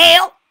through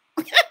hell,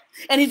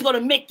 and he's going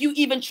to make you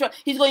even try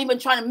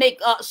to make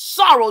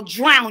sorrow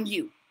drown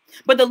you.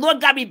 But the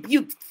Lord God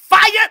rebuked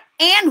fire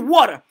and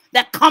water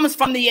that comes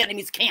from the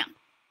enemy's camp.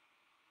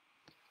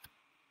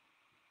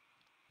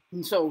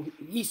 And so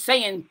he's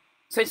saying,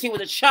 since he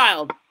was a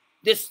child,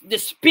 this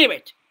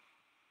spirit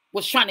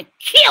was trying to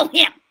kill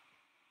him,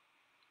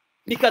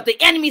 because the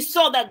enemy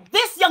saw that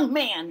this young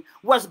man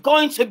was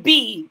going to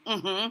be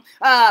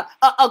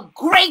a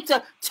great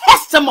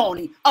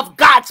testimony of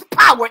God's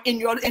power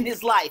in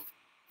his life.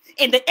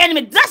 And the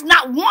enemy does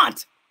not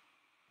want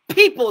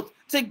people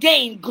to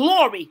gain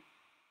glory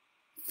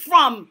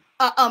from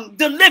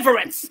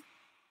deliverance.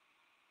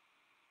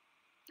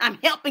 I'm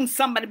helping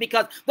somebody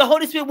because the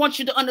Holy Spirit wants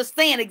you to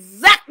understand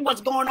exactly what's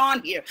going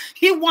on here.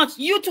 He wants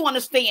you to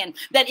understand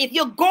that if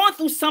you're going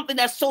through something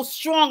that's so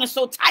strong and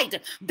so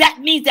tight, that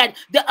means that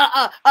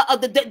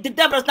the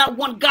devil does not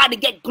want God to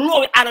get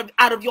glory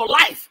out of your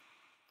life.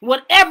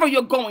 Whatever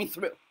you're going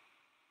through,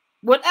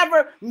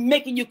 whatever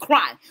making you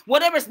cry,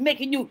 whatever is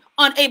making you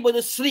unable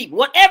to sleep,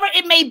 whatever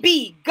it may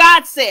be,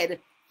 God said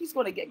he's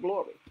going to get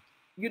glory.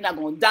 You're not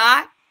going to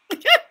die.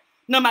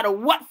 No matter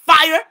what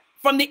fire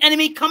from the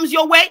enemy comes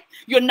your way,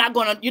 you're not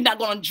gonna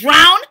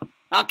drown.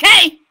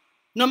 Okay,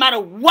 no matter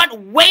what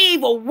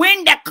wave or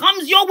wind that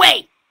comes your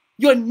way,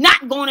 you're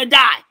not gonna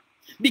die,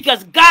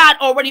 because God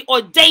already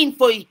ordained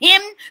for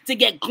him to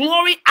get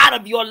glory out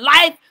of your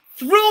life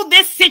through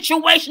this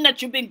situation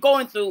that you've been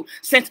going through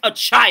since a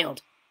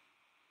child.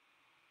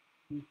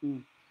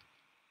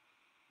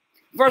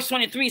 Verse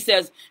 23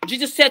 says,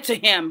 Jesus said to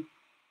him,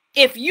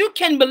 if you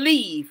can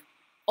believe,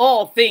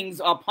 all things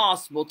are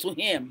possible to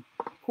him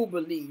who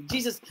believe.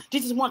 Jesus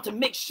wants to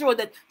make sure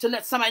that, to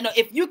let somebody know,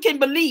 if you can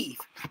believe,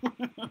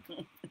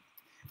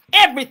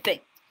 everything,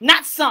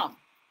 not some,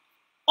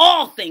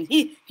 all things.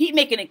 He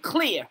making it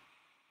clear,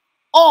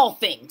 all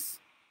things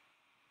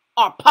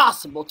are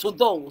possible to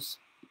those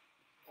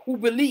who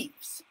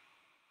believes.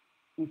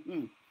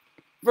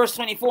 Verse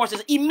 24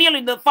 says,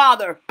 immediately the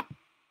father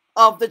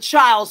of the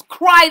child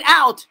cried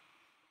out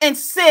and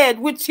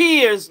said with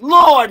tears,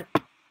 Lord,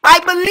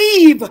 I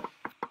believe,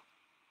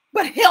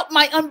 but help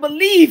my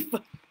unbelief.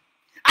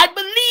 I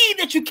believe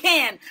that you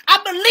can. I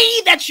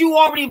believe that you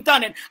already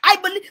done it. I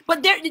believe,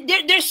 but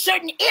there's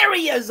certain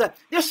areas,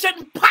 there's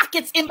certain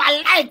pockets in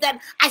my life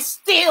that I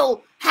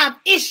still have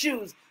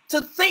issues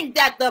to think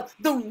that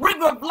the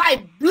river of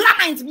life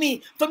blinds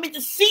me for me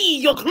to see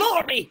your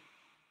glory.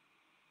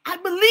 I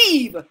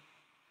believe,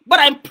 but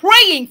I'm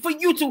praying for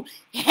you to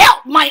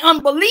help my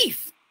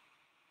unbelief.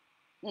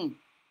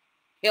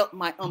 Help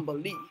my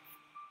unbelief.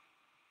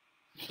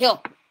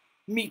 Help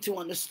me to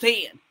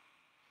understand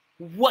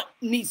what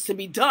needs to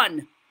be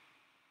done,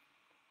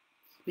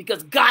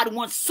 because God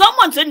wants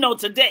someone to know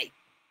today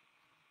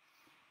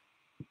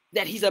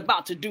that he's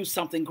about to do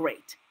something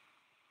great,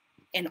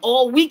 and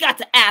all we got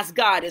to ask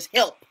God is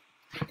help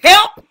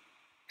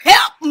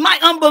my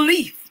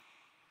unbelief,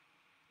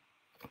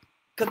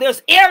 because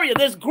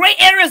there's gray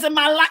areas in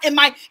my life,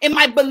 in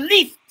my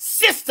belief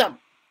system,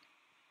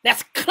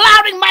 that's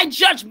clouding my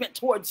judgment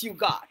towards you,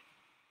 God.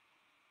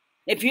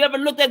 If you ever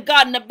looked at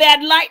God in a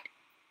bad light,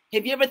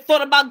 have you ever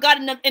thought about God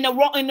in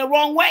the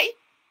wrong way?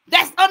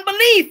 That's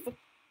unbelief.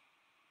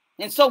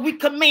 And so we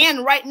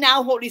command right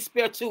now, Holy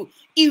Spirit, to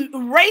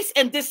erase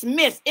and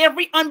dismiss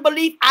every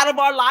unbelief out of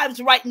our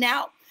lives right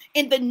now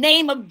in the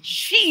name of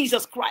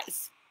Jesus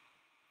Christ.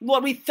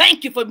 Lord, we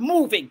thank you for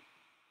moving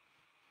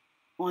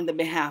on the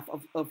behalf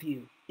of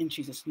you in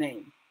Jesus'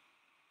 name.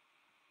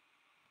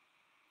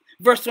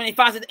 Verse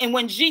 25 says, and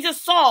when Jesus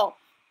saw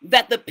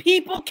that the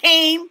people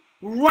came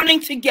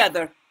running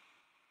together,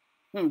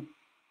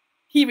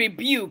 he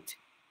rebuked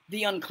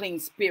the unclean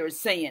spirit,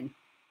 saying,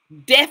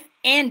 deaf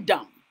and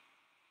dumb.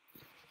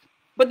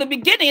 But the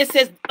beginning, it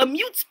says a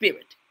mute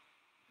spirit.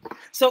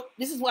 So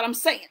this is what I'm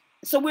saying.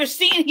 So we're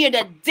seeing here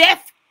that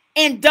deaf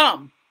and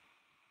dumb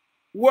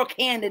work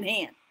hand in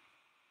hand.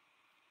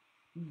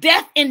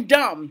 Deaf and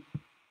dumb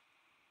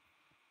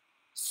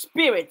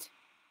spirit.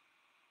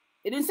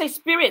 It didn't say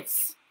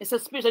spirits. It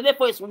says spirit. So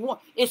therefore, it's one.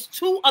 It's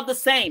two of the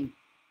same.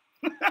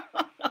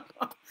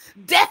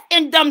 Deaf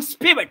and dumb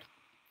spirit,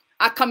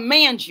 I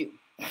command you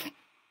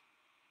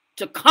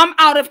to come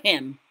out of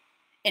him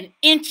and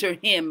enter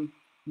him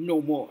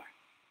no more.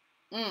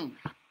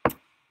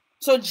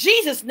 So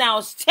Jesus now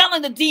is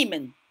telling the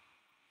demon,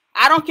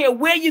 I don't care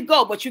where you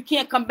go, but you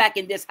can't come back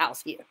in this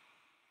house here.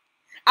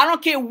 I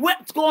don't care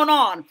what's going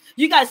on.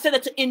 You guys said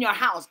it in your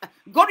house.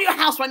 Go to your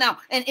house right now.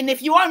 And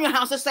if you are in your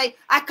house, just say,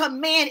 I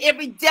command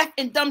every deaf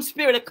and dumb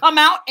spirit to come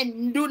out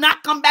and do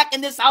not come back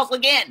in this house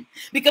again.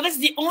 Because this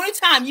is the only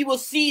time you will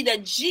see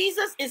that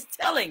Jesus is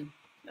telling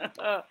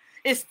the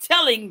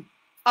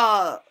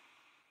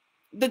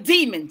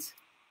demons,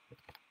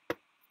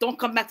 don't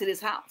come back to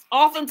this house.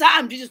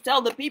 Oftentimes, Jesus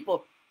tells the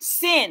people,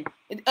 sin,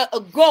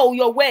 go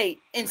your way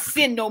and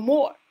sin no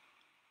more.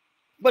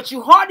 But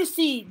you hardly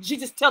see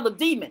Jesus tell the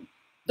demon,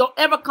 don't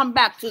ever come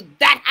back to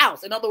that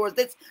house. In other words,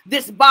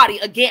 this body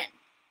again.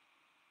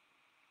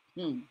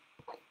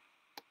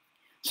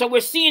 So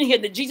we're seeing here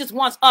that Jesus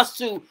wants us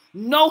to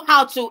know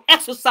how to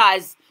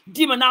exercise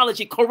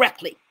demonology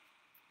correctly.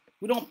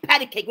 We don't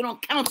patty cake. We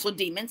don't counsel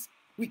demons.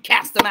 We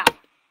cast them out.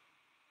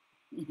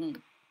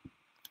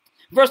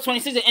 Verse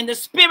 26, and the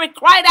spirit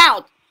cried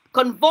out,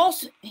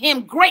 convulsed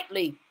him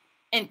greatly,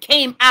 and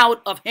came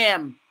out of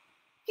him.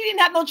 He didn't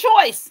have no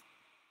choice.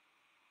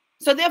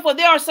 So therefore,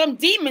 there are some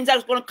demons that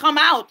are going to come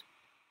out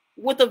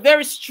with a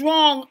very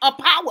strong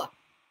power.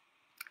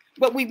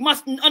 But we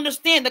must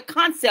understand the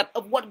concept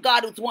of what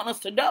God is wanting us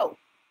to know.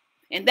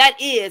 And that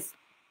is,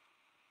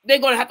 they're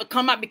going to have to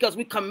come out because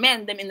we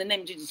command them in the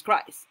name of Jesus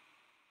Christ.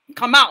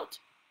 Come out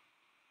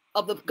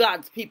of the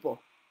God's people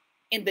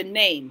in the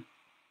name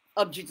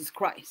of Jesus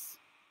Christ.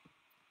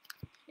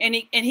 And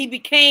he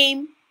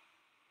became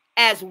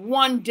as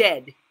one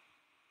dead,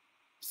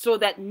 so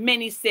that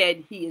many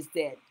said he is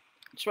dead.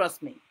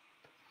 Trust me.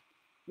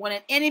 When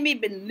an enemy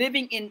been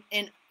living in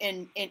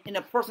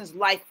a person's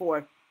life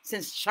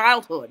since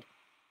childhood,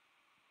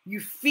 you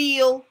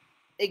feel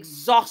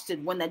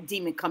exhausted when that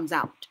demon comes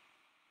out.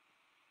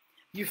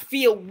 You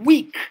feel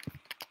weak,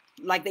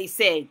 like they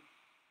say.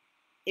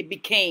 It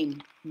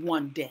became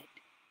one dead.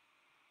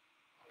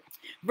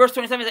 Verse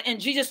 27 says,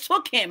 and Jesus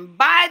took him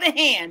by the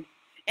hand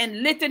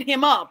and lifted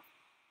him up,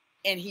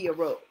 and he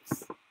arose.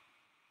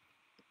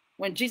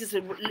 When Jesus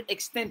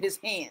extends his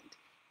hand,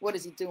 what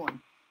is he doing?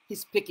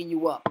 He's picking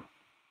you up.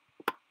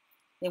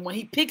 And when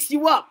he picks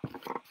you up,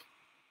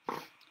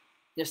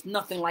 there's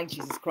nothing like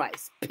Jesus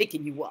Christ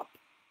picking you up.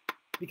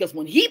 Because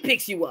when he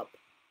picks you up,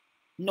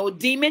 no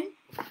demon,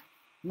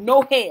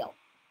 no hell,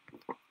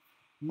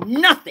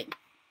 nothing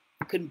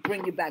can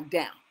bring you back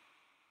down.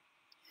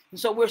 And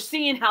so we're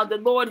seeing how the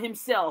Lord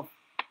himself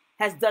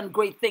has done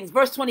great things.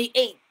 Verse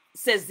 28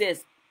 says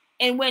this,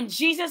 and when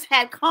Jesus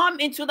had come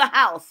into the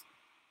house,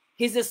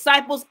 his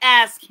disciples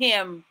asked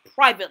him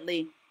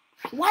privately,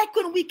 why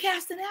couldn't we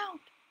cast it out?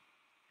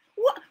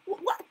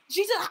 What?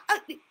 Jesus, I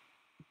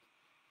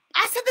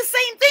said the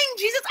same thing,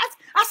 Jesus.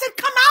 I said,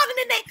 come out, and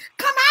then they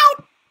come out,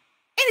 and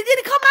it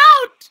didn't come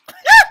out.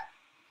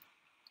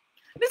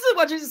 This is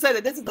what Jesus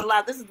said. This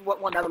is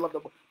what one that I love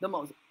the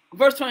most.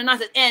 Verse 29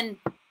 says,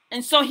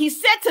 and so he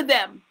said to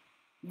them,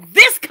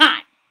 this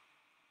kind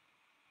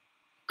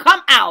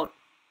come out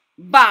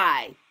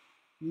by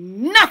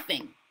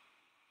nothing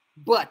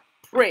but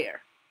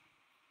prayer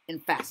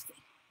and fasting.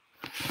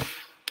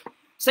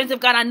 Saints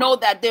of God, I know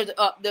that there's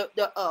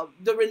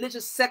the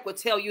religious sect will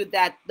tell you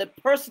that the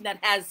person that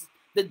has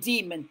the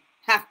demon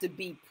have to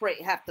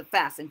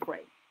fast and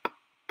pray.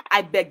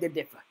 I beg to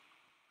differ,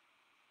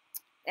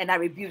 and I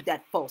rebuke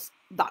that false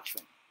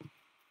doctrine.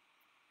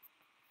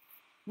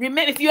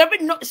 Remember, if you ever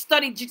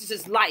study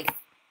Jesus' life,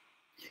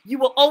 you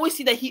will always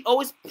see that he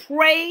always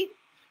prayed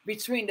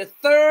between the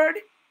third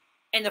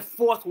and the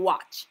fourth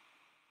watch.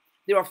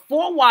 There are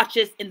 4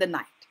 watches in the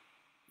night.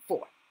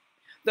 4.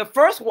 The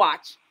first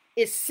watch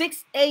is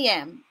 6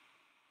 p.m.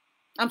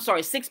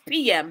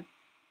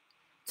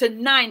 to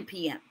 9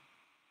 p.m.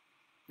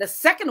 The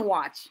second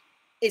watch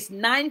is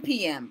 9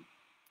 p.m.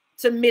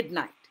 to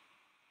midnight.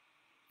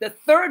 The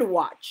third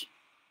watch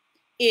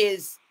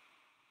is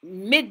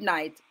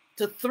midnight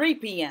to 3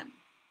 p.m.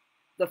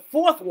 The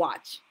fourth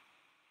watch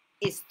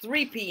is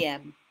 3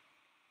 p.m.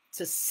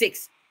 to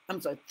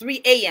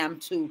 3 a.m.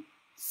 to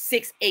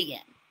 6 a.m.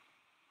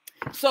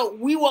 So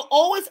we will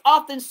always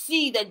often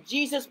see that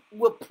Jesus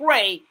will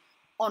pray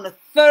on the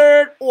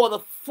third or the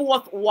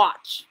fourth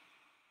watch.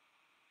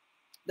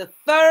 The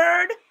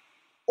third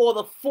or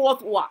the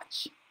fourth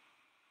watch.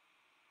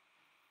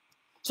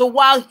 So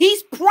while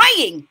he's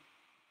praying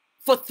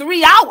for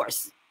 3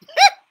 hours,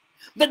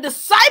 the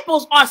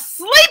disciples are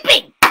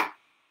sleeping.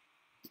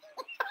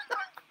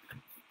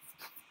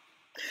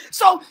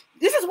 So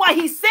this is why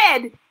he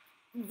said,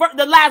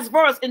 the last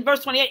verse in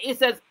verse 28, it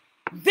says,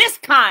 this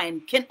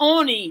kind can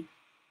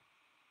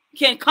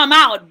come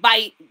out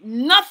by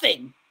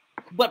nothing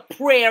but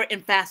prayer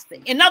and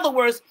fasting. In other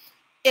words,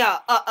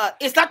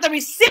 it's not the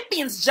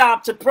recipient's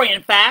job to pray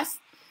and fast.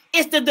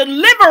 It's the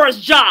deliverer's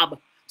job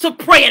to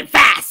pray and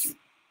fast.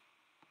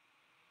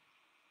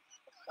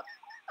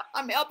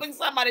 I'm helping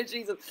somebody,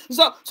 Jesus.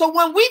 So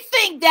when we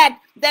think that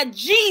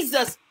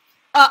Jesus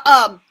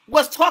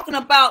was talking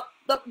about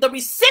the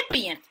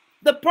recipient,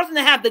 the person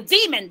that has the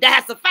demon that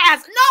has to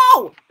fast,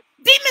 no,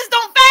 demons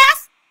don't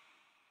fast.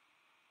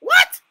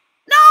 What?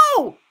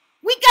 No,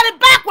 we got it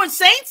backwards,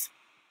 saints.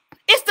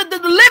 It's the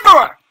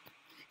deliverer.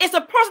 It's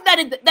the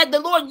person that the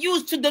Lord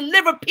used to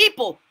deliver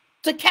people,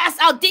 to cast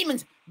out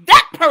demons.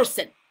 That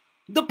person,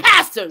 the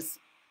pastors,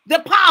 the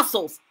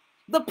apostles,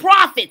 the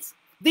prophets,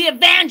 the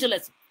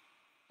evangelists,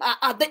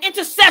 the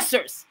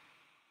intercessors,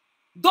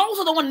 those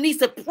are the ones who needs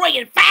to pray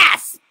and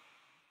fast.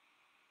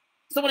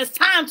 So when it's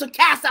time to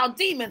cast out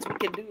demons, we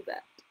can do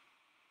that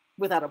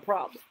without a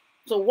problem.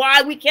 So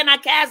why we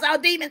cannot cast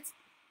out demons?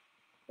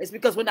 It's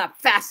because we're not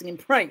fasting and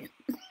praying.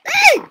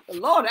 Hey,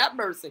 the Lord have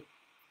mercy.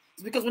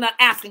 It's because we're not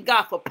asking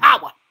God for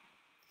power.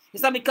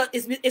 It's not because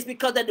it's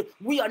because that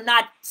we are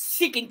not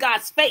seeking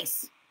God's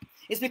face.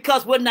 It's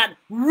because we're not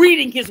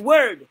reading his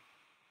word.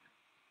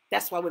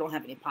 That's why we don't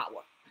have any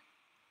power.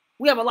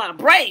 We have a lot of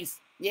praise,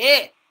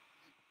 yeah,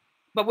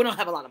 but we don't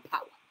have a lot of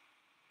power.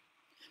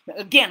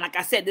 Again, like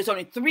I said, there's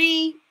only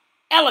 3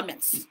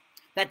 elements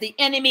that the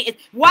enemy is.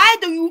 Why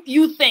do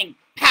you think,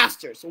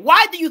 pastors,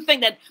 why do you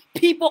think that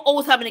people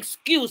always have an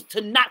excuse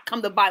to not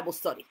come to Bible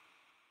study?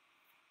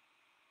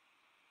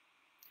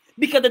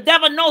 Because the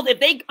devil knows if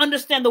they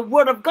understand the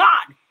word of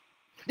God,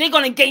 they're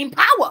going to gain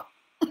power.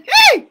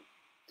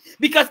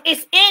 Because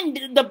it's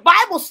in the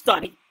Bible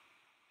study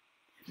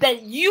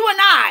that you and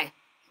I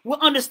will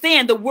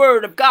understand the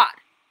word of God.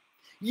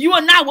 You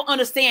and I will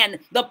understand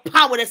the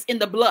power that's in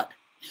the blood.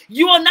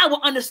 You and I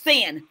will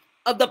understand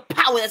of the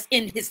power that's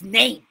in his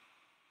name.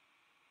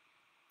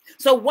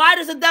 So why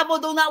does the devil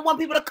do not want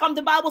people to come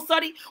to Bible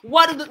study?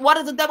 Why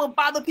does the devil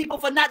bother people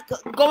for not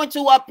going to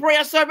a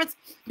prayer service?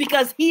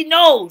 Because he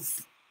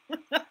knows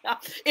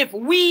if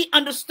we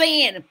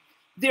understand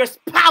there's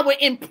power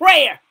in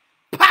prayer,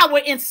 power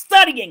in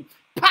studying,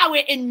 power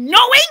in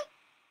knowing,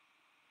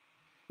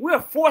 we're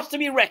a force to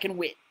be reckoned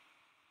with.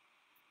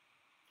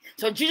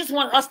 So Jesus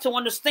wants us to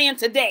understand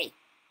today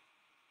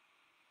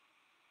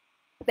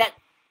that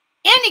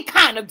any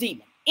kind of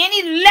demon,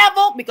 any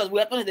level, because we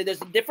have to understand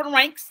there's different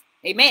ranks.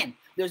 Amen.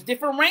 There's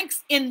different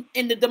ranks in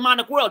the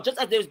demonic world, just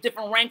as there's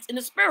different ranks in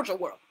the spiritual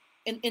world,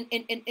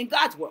 in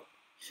God's world.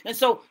 And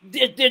so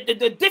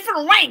the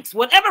different ranks,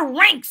 whatever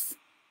ranks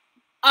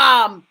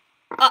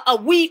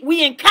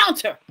we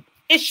encounter,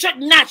 it should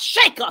not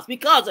shake us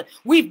because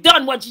we've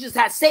done what Jesus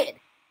has said.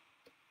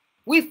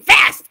 We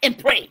fast and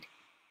prayed.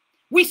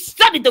 We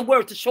studied the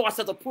word to show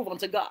ourselves approved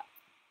unto God.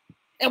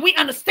 And we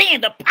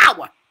understand the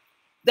power,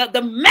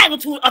 the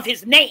magnitude of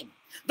his name,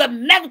 the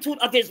magnitude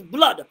of his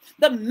blood,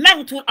 the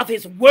magnitude of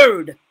his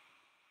word.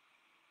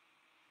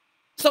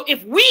 So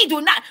if we do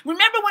not,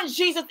 remember when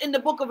Jesus in the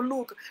book of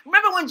Luke,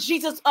 remember when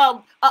Jesus,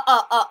 a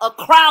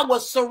crowd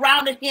was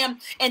surrounding him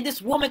and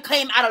this woman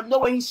came out of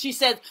nowhere and she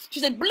said,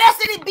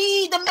 blessed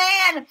be the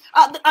man,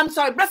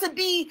 blessed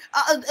be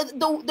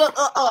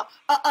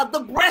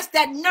the breast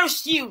that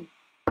nursed you,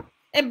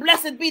 and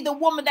blessed be the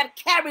woman that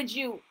carried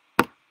you.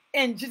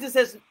 And Jesus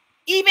says,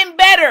 even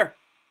better,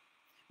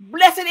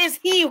 blessed is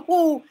he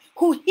who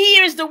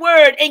hears the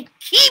word and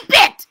keep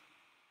it.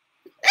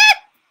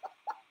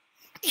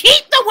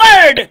 Keep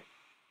the word.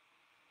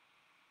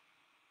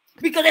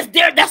 Because it's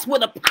there, that's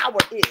where the power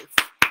is.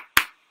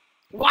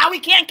 Why we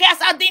can't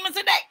cast out demons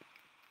today?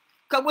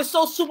 Because we're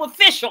so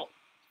superficial.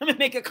 Let me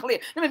make it clear.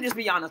 Let me just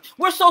be honest.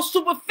 We're so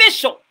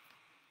superficial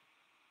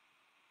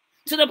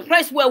to the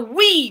place where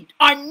we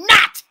are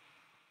not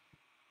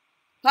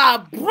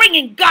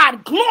bringing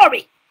God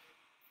glory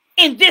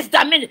in this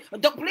dimension.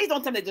 Please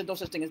don't tell me there's no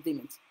such thing as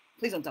demons.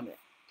 Please don't tell me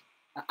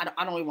that.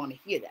 I don't even want to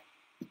hear that.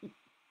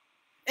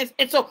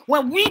 And so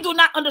when we do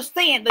not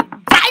understand the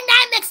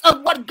dynamics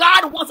of what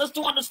God wants us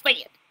to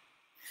understand,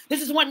 this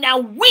is when now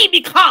we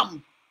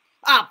become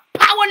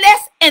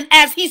powerless and,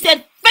 as he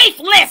said,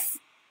 faithless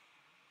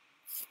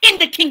in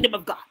the kingdom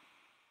of God.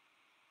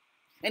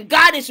 And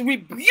God is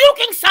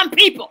rebuking some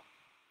people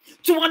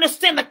to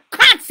understand the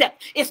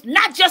concept. It's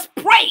not just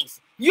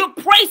praise. You're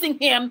praising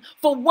him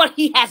for what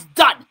he has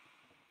done.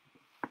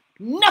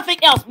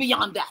 Nothing else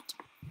beyond that.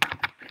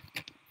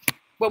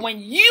 But when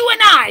you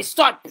and I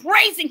start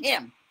praising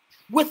him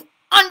with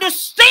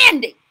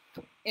understanding,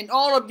 in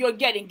all of your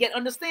getting, get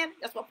understanding.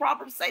 That's what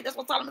Proverbs say. That's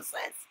what Solomon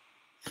says.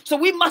 So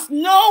we must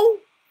know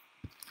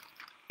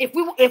if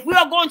we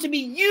are going to be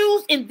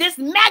used in this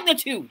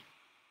magnitude,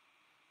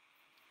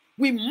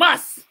 we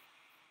must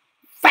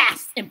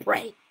fast and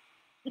pray.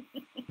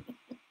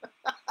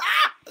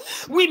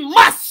 We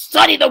must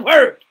study the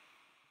word.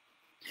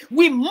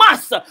 We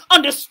must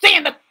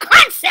understand the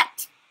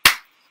concept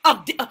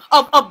of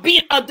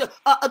being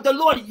the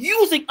Lord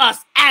using us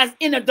as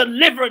in a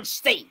deliverance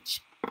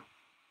stage.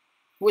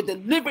 We're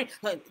delivering.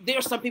 There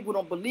are some people who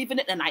don't believe in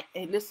it, and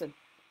listen.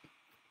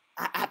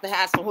 I have to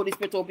ask the Holy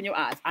Spirit to open your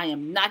eyes. I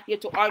am not here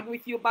to argue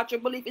with you about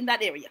your belief in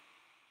that area.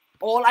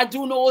 All I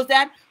do know is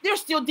that there's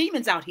still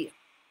demons out here.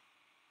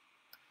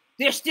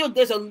 There's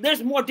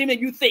more demons than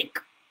you think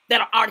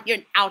that are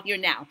out here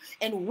now,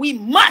 and we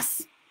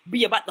must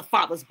be about the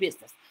Father's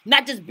business.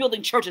 Not just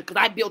building churches, because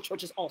I build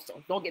churches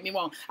also. Don't get me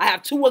wrong. I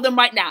have 2 of them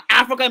right now.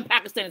 Africa and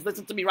Pakistan is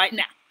listening to me right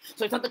now.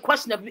 So it's not the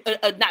question of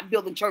not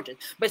building churches,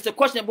 but it's the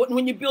question of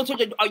when you build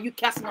churches, are you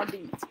casting out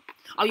demons?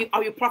 Are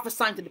you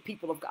prophesying to the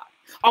people of God?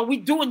 Are we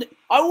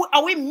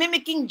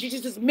mimicking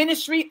Jesus'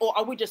 ministry, or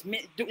are we just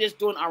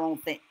doing our own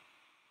thing?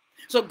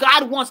 So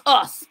God wants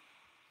us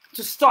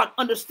to start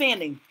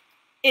understanding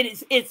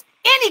it's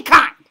any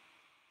kind.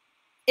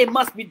 It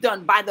must be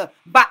done by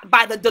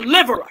the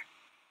deliverer,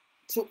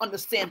 to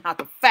understand how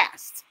to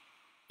fast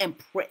and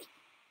pray.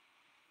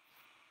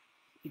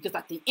 Because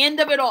at the end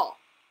of it all,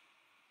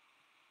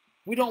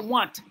 we don't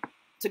want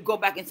to go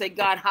back and say,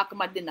 God, how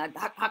come I didn't?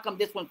 How come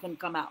this one couldn't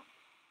come out?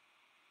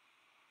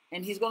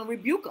 And he's going to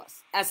rebuke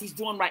us, as he's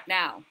doing right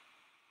now.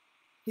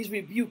 He's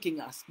rebuking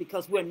us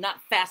because we're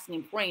not fasting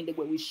and praying the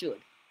way we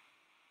should.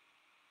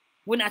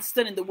 We're not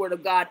studying the word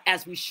of God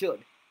as we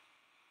should.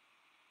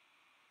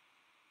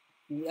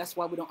 And that's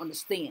why we don't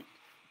understand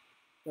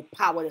the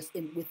power that's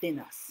within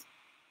us.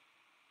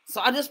 So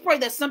I just pray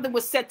that something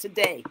was said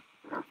today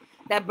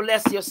that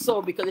bless your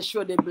soul, because it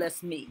sure did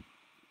bless me.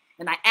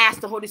 And I ask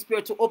the Holy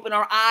Spirit to open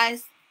our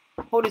eyes.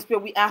 Holy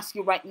Spirit, we ask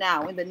you right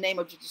now in the name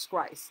of Jesus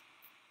Christ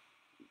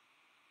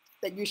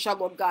that you shall,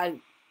 Lord God,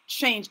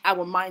 change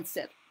our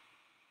mindset.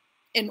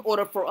 in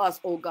order for us,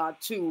 oh God,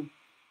 to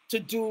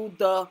do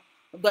the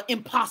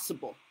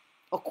impossible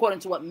according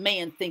to what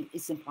man thinks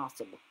is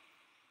impossible.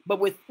 But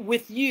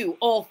with you,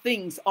 all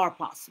things are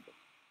possible.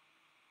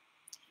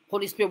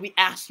 Holy Spirit, we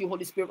ask you,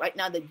 Holy Spirit, right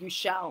now that you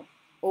shall,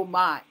 oh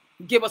my,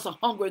 give us a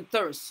hunger and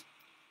thirst,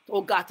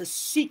 oh God, to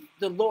seek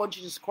the Lord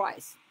Jesus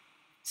Christ.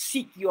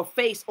 Seek your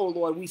face, oh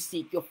Lord, we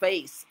seek your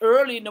face.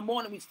 Early in the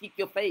morning, we seek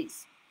your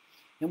face.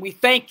 And we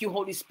thank you,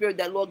 Holy Spirit,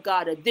 that, Lord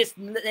God, at this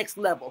next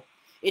level,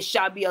 it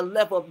shall be a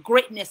level of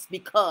greatness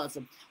because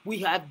we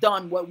have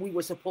done what we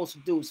were supposed to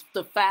do,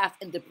 to fast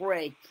and to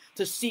pray,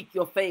 to seek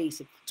your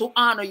face, to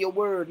honor your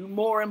word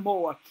more and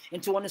more,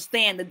 and to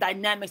understand the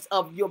dynamics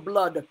of your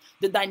blood,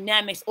 the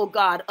dynamics, oh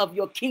God, of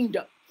your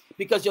kingdom,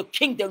 because your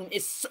kingdom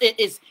is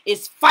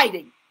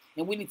fighting,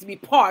 and we need to be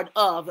part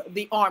of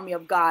the army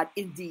of God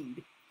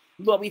indeed.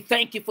 Lord, we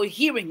thank you for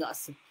hearing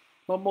us,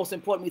 but most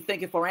importantly, we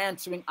thank you for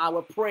answering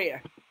our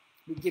prayer.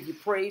 We give you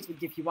praise, we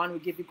give you honor, we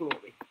give you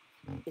glory.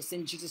 It's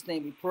in Jesus'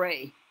 name we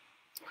pray.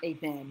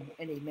 Amen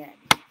and amen.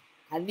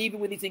 I leave you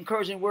with these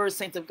encouraging words,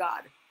 saints of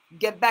God.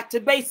 Get back to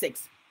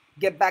basics.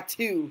 Get back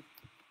to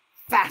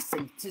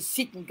fasting, to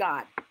seeking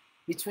God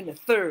between the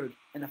third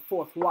and the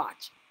fourth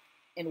watch.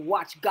 And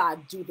watch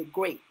God do the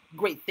great,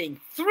 great thing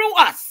through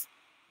us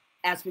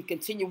as we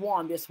continue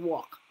on this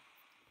walk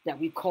that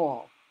we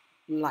call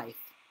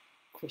life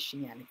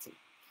Christianity.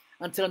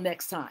 Until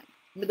next time,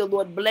 may the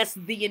Lord bless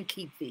thee and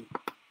keep thee.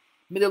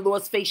 May the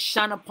Lord's face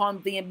shine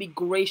upon thee and be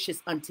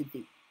gracious unto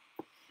thee.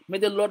 May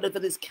the Lord lift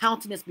up his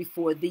countenance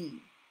before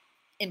thee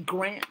and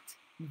grant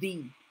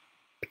thee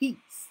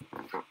peace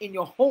in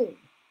your home,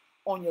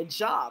 on your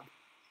job,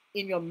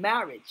 in your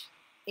marriage,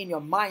 in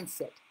your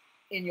mindset,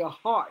 in your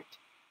heart,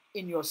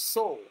 in your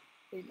soul.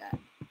 Amen.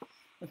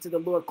 Until the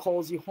Lord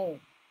calls you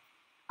home,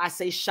 I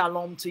say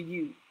shalom to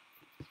you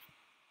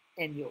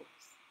and yours.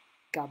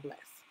 God bless.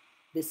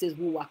 This is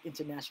Woo Walk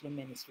International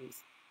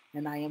Ministries,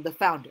 and I am the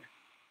founder,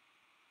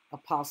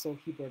 Apostle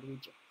Hubert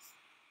Rejoice.